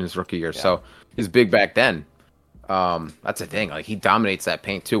then in his rookie year. Yeah. So he's big back then. That's the thing. Like he dominates that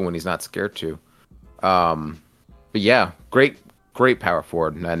paint too when he's not scared to. But yeah, great power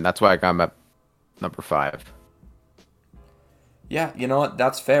forward, and that's why I got him at number 5. Yeah, you know what?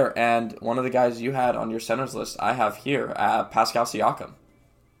 That's fair. And one of the guys you had on your centers list, I have here, Pascal Siakam.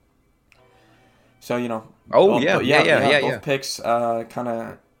 So both picks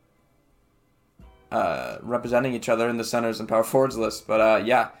kind of representing each other in the centers and power forwards list. But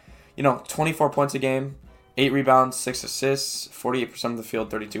 24 points a game, 8 rebounds, 6 assists, 48% of the field,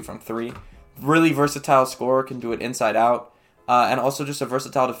 32 from 3. Really versatile scorer, can do it inside out, and also just a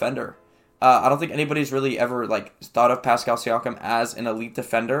versatile defender. I don't think anybody's really ever thought of Pascal Siakam as an elite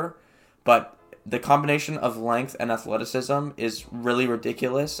defender, but the combination of length and athleticism is really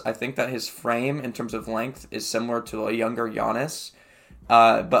ridiculous. I think that his frame in terms of length is similar to a younger Giannis,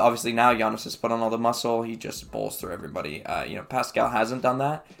 but obviously now Giannis has put on all the muscle. He just bowls through everybody. Pascal hasn't done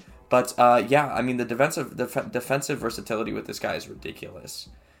that, but the defensive versatility with this guy is ridiculous.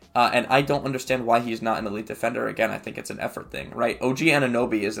 And I don't understand why he's not an elite defender. Again, I think it's an effort thing, right? OG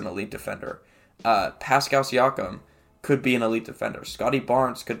Anunoby is an elite defender. Pascal Siakam could be an elite defender. Scotty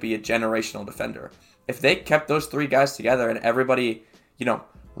Barnes could be a generational defender. If they kept those 3 guys together and everybody,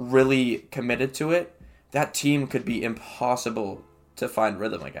 really committed to it, that team could be impossible to find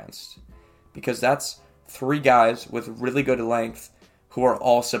rhythm against. Because that's 3 guys with really good length who are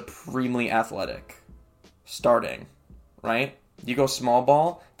all supremely athletic. Starting, right? You go small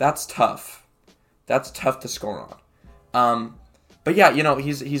ball, that's tough. That's tough to score on. But yeah,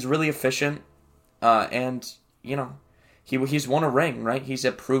 he's really efficient, and he's won a ring, right? He's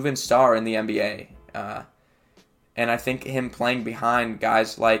a proven star in the NBA, and I think him playing behind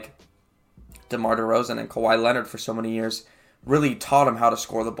guys like DeMar DeRozan and Kawhi Leonard for so many years really taught him how to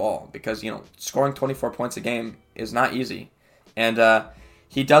score the ball, because scoring 24 points a game is not easy, and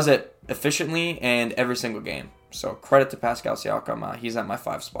he does it efficiently and every single game. So credit to Pascal Siakam. He's at my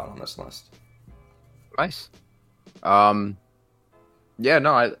 5 spot on this list. Nice. Yeah,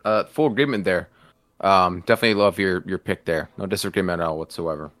 no, I full agreement there. Definitely love your pick there. No disagreement at all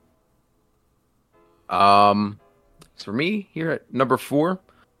whatsoever. Um, so for me here at number 4,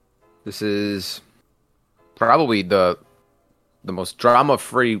 this is probably the most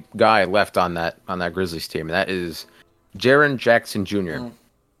drama-free guy left on that Grizzlies team, and that is Jaren Jackson Jr. Mm.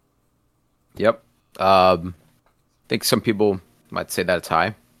 Yep. I think some people might say that it's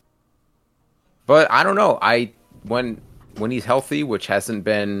high, but I don't know. When he's healthy, which hasn't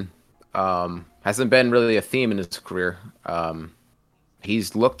been really a theme in his career.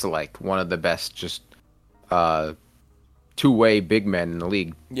 He's looked like one of the best just two-way big men in the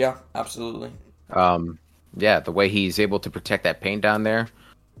league. Yeah, absolutely. Yeah, the way he's able to protect that paint down there,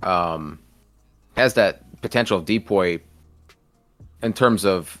 has that potential of decoy in terms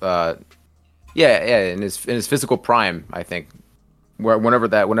of in his physical prime. I think whenever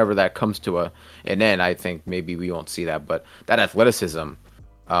that comes to an end, I think maybe we won't see that, but that athleticism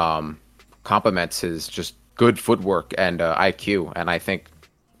complements his just good footwork and IQ, and I think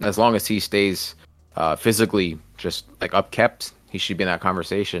as long as he stays physically just like upkept, he should be in that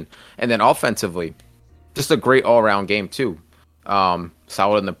conversation. And then offensively, just a great all-around game too.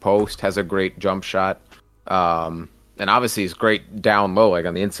 Solid in the post, has a great jump shot, and obviously he's great down low, like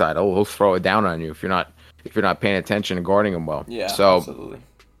on the inside. He'll throw it down on you if you're not paying attention and guarding him well. Yeah, so absolutely.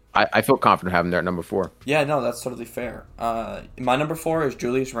 I feel confident having him there at number 4. Yeah, no, that's totally fair. My number 4 is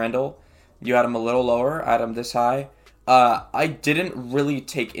Julius Randle. You had him a little lower. I had him this high. I didn't really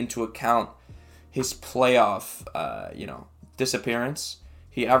take into account his playoff, disappearance.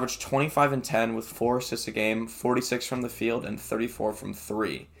 He averaged 25 and 10 with 4 assists a game, 46 from the field, and 34 from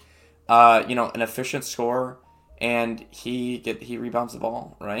 3. An efficient scorer, and he rebounds the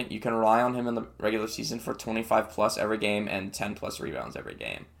ball, right? You can rely on him in the regular season for 25 plus every game and 10 plus rebounds every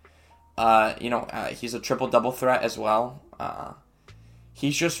game. He's a triple-double threat as well.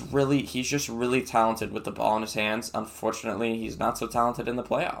 He's just really talented with the ball in his hands. Unfortunately, he's not so talented in the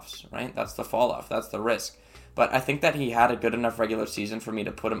playoffs, right? That's the fall-off. That's the risk. But I think that he had a good enough regular season for me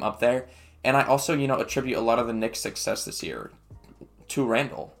to put him up there. And I also, attribute a lot of the Knicks' success this year to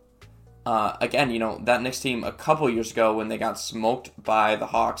Randle. Again, that Knicks team a couple years ago when they got smoked by the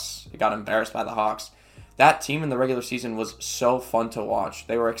Hawks, they got embarrassed by the Hawks, that team in the regular season was so fun to watch.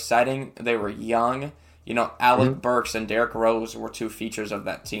 They were exciting. They were young. Alec Burks and Derrick Rose were 2 features of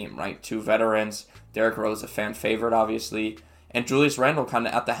that team, right? 2 veterans. Derrick Rose, a fan favorite, obviously. And Julius Randle kind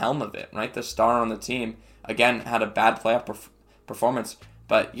of at the helm of it, right? The star on the team. Again, had a bad playoff performance.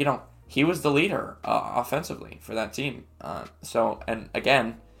 But, he was the leader offensively for that team. And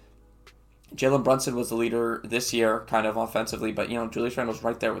again, Jalen Brunson was the leader this year, kind of offensively. But, Julius Randle's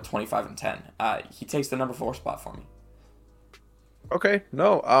right there with 25 and 10. He takes the number 4 spot for me. Okay,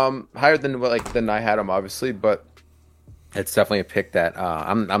 no, higher than I had him, obviously, but it's definitely a pick that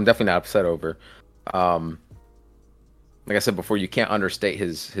I'm definitely not upset over. Like I said before, you can't understate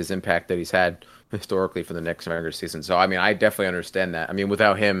his impact that he's had historically for the Knicks in regular season. So I definitely understand that.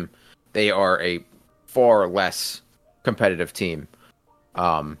 Without him, they are a far less competitive team.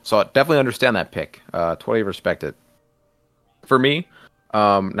 So I definitely understand that pick. Totally respect it. For me,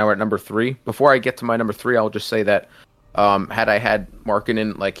 now we're at number 3. Before I get to my number 3, I'll just say that. Had I had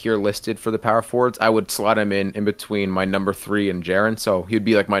Markkanen like here listed for the power forwards, I would slot him in between my number 3 and Jaren, so he'd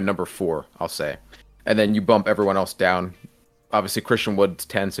be like my number 4, I'll say. And then you bump everyone else down. Obviously, Christian Wood's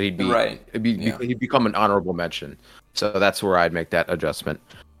 10, so he'd become an honorable mention. So that's where I'd make that adjustment.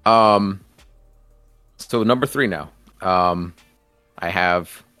 So number 3 now. I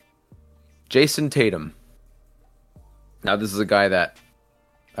have Jason Tatum. Now this is a guy that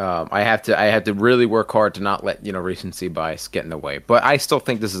I have to really work hard to not let recency bias get in the way. But I still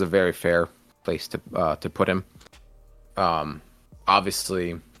think this is a very fair place to put him.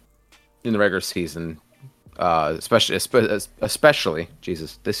 Obviously, in the regular season, especially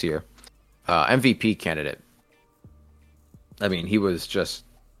this year, MVP candidate. He was just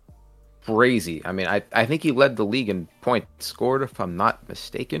crazy. I think he led the league in points scored, if I'm not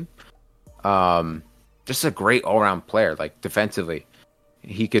mistaken. Just a great all-around player, like defensively.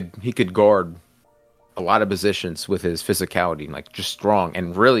 He could guard a lot of positions with his physicality, like just strong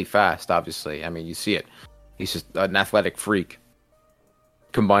and really fast, obviously. You see it. He's just an athletic freak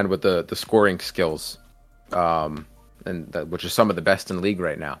combined with the scoring skills, which is some of the best in the league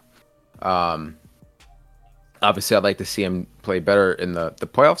right now. Obviously, I'd like to see him play better in the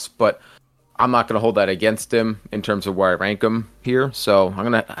playoffs, but I'm not going to hold that against him in terms of where I rank him here. So I'm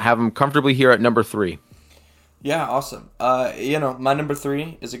going to have him comfortably here at number 3. Yeah, awesome. My number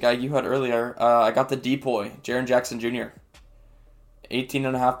 3 is a guy you had earlier. I got the D-boy, Jaren Jackson Jr.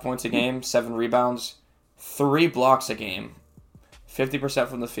 18.5 points a game, 7 rebounds. 3 blocks a game, 50%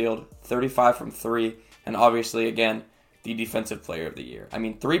 from the field, 35 from 3, and obviously, again, the defensive player of the year. I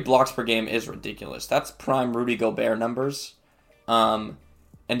mean, 3 blocks per game is ridiculous. That's prime Rudy Gobert numbers. And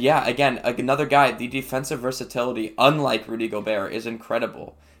yeah, again, another guy, the defensive versatility, unlike Rudy Gobert, is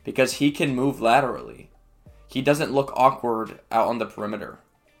incredible because he can move laterally. He doesn't look awkward out on the perimeter.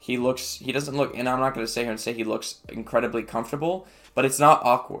 He doesn't look, and I'm not going to sit here and say he looks incredibly comfortable, but it's not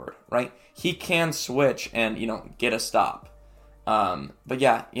awkward, right? He can switch and, get a stop. But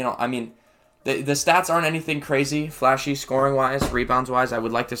yeah, I mean, the stats aren't anything crazy, flashy, scoring-wise, rebounds-wise. I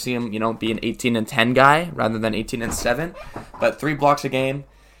would like to see him, be an 18-10 guy rather than 18-7. But 3 blocks a game,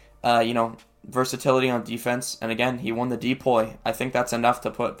 versatility on defense. And again, he won the DPOY. I think that's enough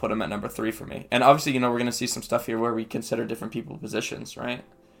to put him at number 3 for me. And obviously, we're going to see some stuff here where we consider different people positions, right?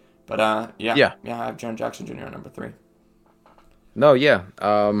 But yeah, I have Jaren Jackson Jr. at number 3. No, yeah.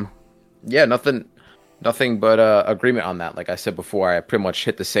 Nothing but agreement on that. Like I said before, I pretty much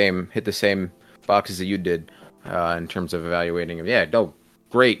hit the same boxes that you did in terms of evaluating him. Yeah, no,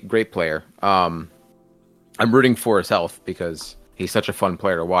 great player. I'm rooting for his health because he's such a fun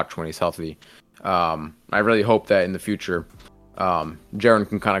player to watch when he's healthy. I really hope that in the future, Jaren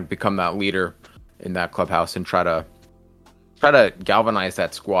can kind of become that leader in that clubhouse and try to galvanize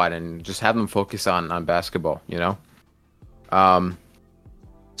that squad and just have them focus on basketball.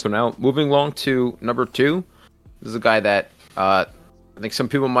 So now, moving along to number 2, this is a guy that I think some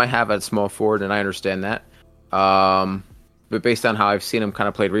people might have at small forward, and I understand that. But based on how I've seen him kind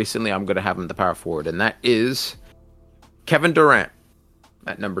of played recently, I'm going to have him at the power forward, and that is Kevin Durant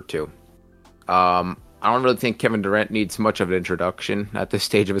at number 2. I don't really think Kevin Durant needs much of an introduction at this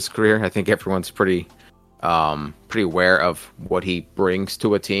stage of his career. I think everyone's pretty aware of what he brings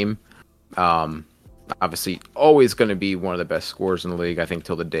to a team. Obviously, always going to be one of the best scorers in the league, I think,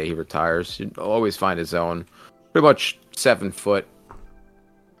 till the day he retires. He'll always find his own. Pretty much 7 foot.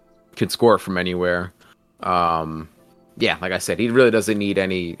 Can score from anywhere. Yeah, like I said, he really doesn't need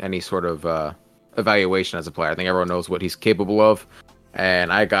any sort of evaluation as a player. I think everyone knows what he's capable of.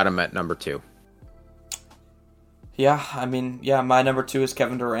 And I got him at number 2. Yeah, I mean, my number 2 is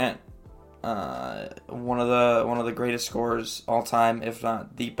Kevin Durant. One of the greatest scorers all time, if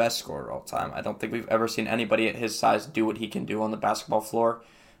not the best scorer all time. I don't think we've ever seen anybody at his size do what he can do on the basketball floor.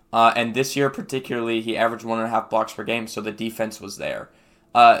 And this year particularly, he averaged 1.5 blocks per game, so the defense was there.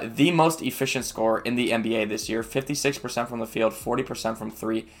 The most efficient scorer in the NBA this year, 56% from the field, 40% from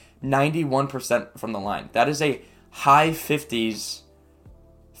 3, 91% from the line. That is a high 50s,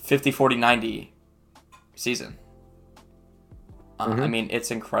 50-40-90 season. I mean, it's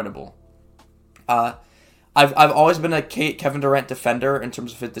incredible. I've always been a Kevin Durant defender in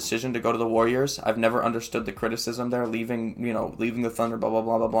terms of his decision to go to the Warriors. I've never understood the criticism there, leaving the Thunder, blah blah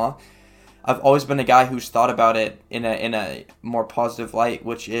blah blah blah. I've always been a guy who's thought about it in a more positive light,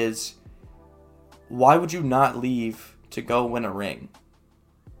 which is, why would you not leave to go win a ring?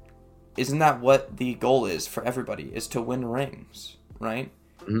 Isn't that what the goal is for everybody, is to win rings, right?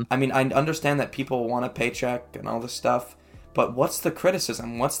 Mm-hmm. I mean, I understand that people want a paycheck and all this stuff, but what's the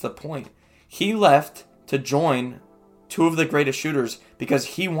criticism? What's the point? He left to join 2 of the greatest shooters because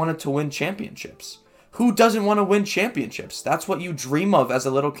he wanted to win championships. Who doesn't want to win championships? That's what you dream of as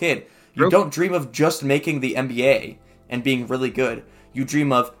a little kid. You don't dream of just making the NBA and being really good. You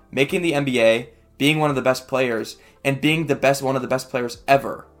dream of making the NBA, being one of the best players, and being one of the best players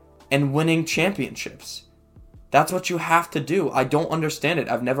ever, and winning championships. That's what you have to do. I don't understand it.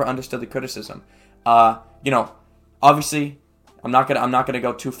 I've never understood the criticism. Obviously, I'm not gonna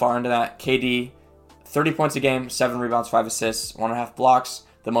go too far into that. KD, 30 points a game, 7 rebounds, 5 assists, 1.5 blocks.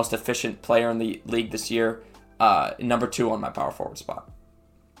 The most efficient player in the league this year. Number 2 on my power forward spot.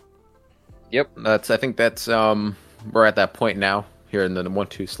 Yep, I think that's we're at that point now here in the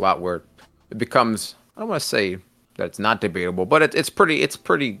 1-2 slot where it becomes, I don't want to say that it's not debatable, but it's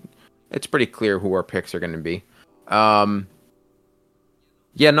pretty clear who our picks are going to be. Like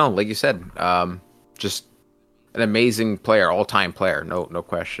you said, just an amazing player, all-time player, no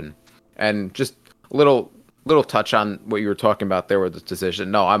question. And just a little touch on what you were talking about there with the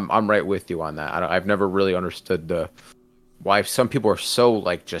decision. No, I'm right with you on that. I've never really understood why some people are so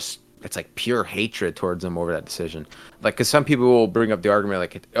it's like pure hatred towards him over that decision. Like, because some people will bring up the argument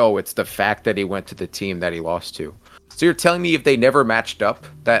like, oh, it's the fact that he went to the team that he lost to. So you're telling me if they never matched up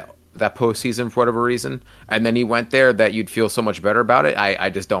that postseason for whatever reason, and then he went there, that you'd feel so much better about it? I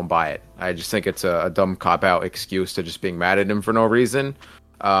just don't buy it. I just think it's a dumb cop-out excuse to just being mad at him for no reason.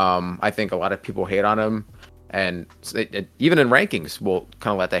 I think a lot of people hate on him, and even in rankings will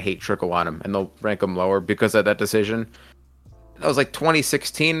kind of let that hate trickle on him, and they'll rank him lower because of that decision. That was like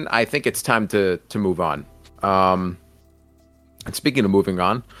 2016. I think it's time to move on. And speaking of moving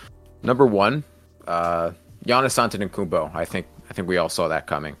on, number one, Giannis Antetokounmpo. I think we all saw that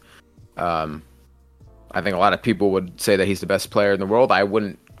coming. I think a lot of people would say that he's the best player in the world. I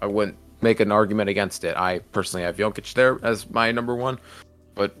wouldn't make an argument against it. I personally have Jokic there as my number one,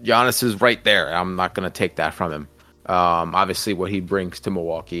 but Giannis is right there. I'm not going to take that from him. Obviously, what he brings to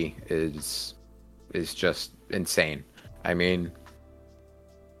Milwaukee is just insane. I mean,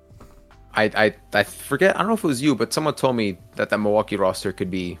 I forget. I don't know if it was you, but someone told me that Milwaukee roster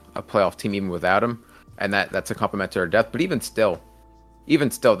could be a playoff team even without him, and that's a compliment to our depth. But even still,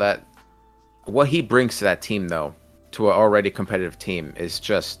 that what he brings to that team, though, to an already competitive team, is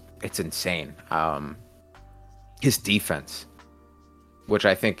it's insane. His defense, which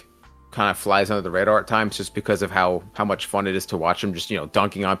I think kind of flies under the radar at times, just because of how much fun it is to watch him, just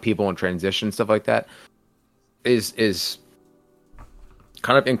dunking on people in transition, stuff like that, is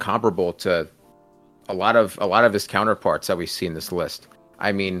kind of incomparable to a lot of his counterparts that we see in this list.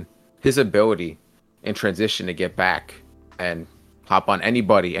 I mean, his ability in transition to get back and hop on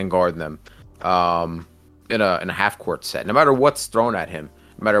anybody and guard them in a half court set, no matter what's thrown at him,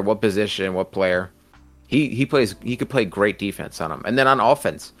 no matter what position, what player, he could play great defense on him. And then on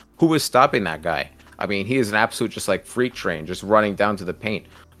offense, who is stopping that guy? I mean, he is an absolute just like freak train, just running down to the paint.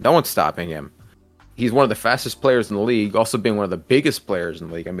 No one's stopping him. He's one of the fastest players in the league, also being one of the biggest players in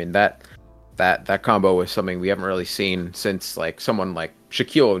the league. I mean, that combo is something we haven't really seen since like someone like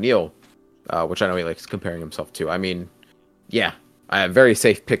Shaquille O'Neal, which I know he likes comparing himself to. I mean, yeah, a very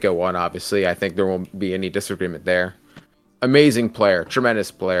safe pick at one, obviously. I think there won't be any disagreement there. Amazing player, tremendous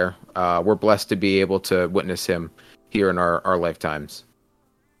player. We're blessed to be able to witness him here in our lifetimes.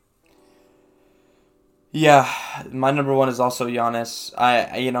 Yeah, my number one is also Giannis.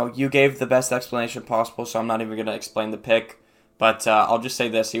 You gave the best explanation possible, so I'm not even going to explain the pick. But I'll just say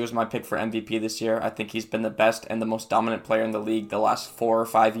this. He was my pick for MVP this year. I think he's been the best and the most dominant player in the league the last 4 or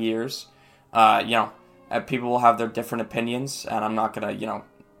 5 years. People will have their different opinions, and I'm not going to,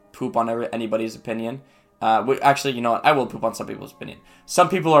 poop on anybody's opinion. Actually, you know what? I will poop on some people's opinion. Some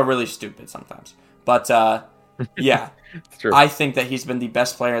people are really stupid sometimes. But, yeah. True. I think that he's been the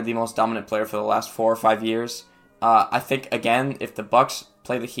best player, the most dominant player for the last 4 or 5 years. I think, again, if the Bucks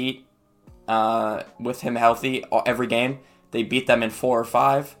play the Heat with him healthy every game, they beat them in 4 or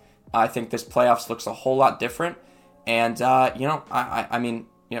 5. I think this playoffs looks a whole lot different. And, I mean,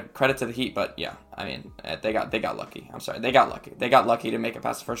 credit to the Heat, but yeah, I mean, they got lucky. I'm sorry, they got lucky. They got lucky to make it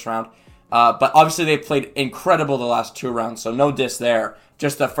past the first round. But obviously they played incredible the last 2 rounds, so no diss there.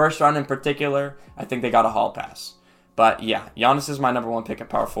 Just the first round in particular, I think they got a hall pass. But yeah, Giannis is my number one pick at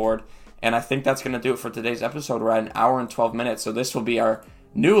power forward, and I think that's going to do it for today's episode. We're at 1 hour and 12 minutes, so this will be our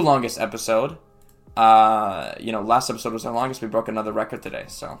new longest episode. Last episode was our longest. We broke another record today,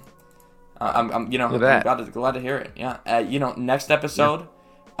 so I'm glad to hear it. Yeah, next episode,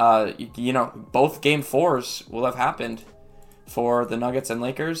 both game 4s will have happened for the Nuggets and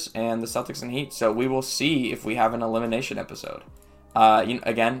Lakers and the Celtics and Heat. So we will see if we have an elimination episode.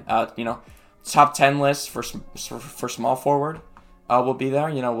 Top 10 list for small forward will be there.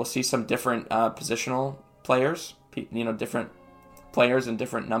 We'll see some different positional players, different players in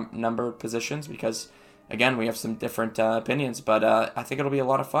different number positions because, again, we have some different opinions. But I think it'll be a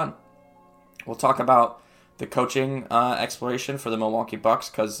lot of fun. We'll talk about the coaching exploration for the Milwaukee Bucks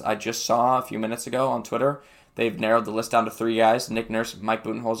because I just saw a few minutes ago on Twitter they've narrowed the list down to 3 guys: Nick Nurse, Mike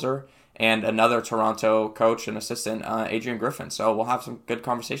Budenholzer, and another Toronto coach and assistant, Adrian Griffin. So we'll have some good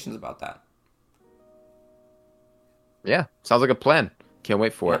conversations about that. Yeah, sounds like a plan. Can't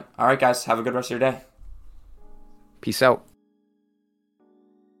wait for it. All right, guys. Have a good rest of your day. Peace out.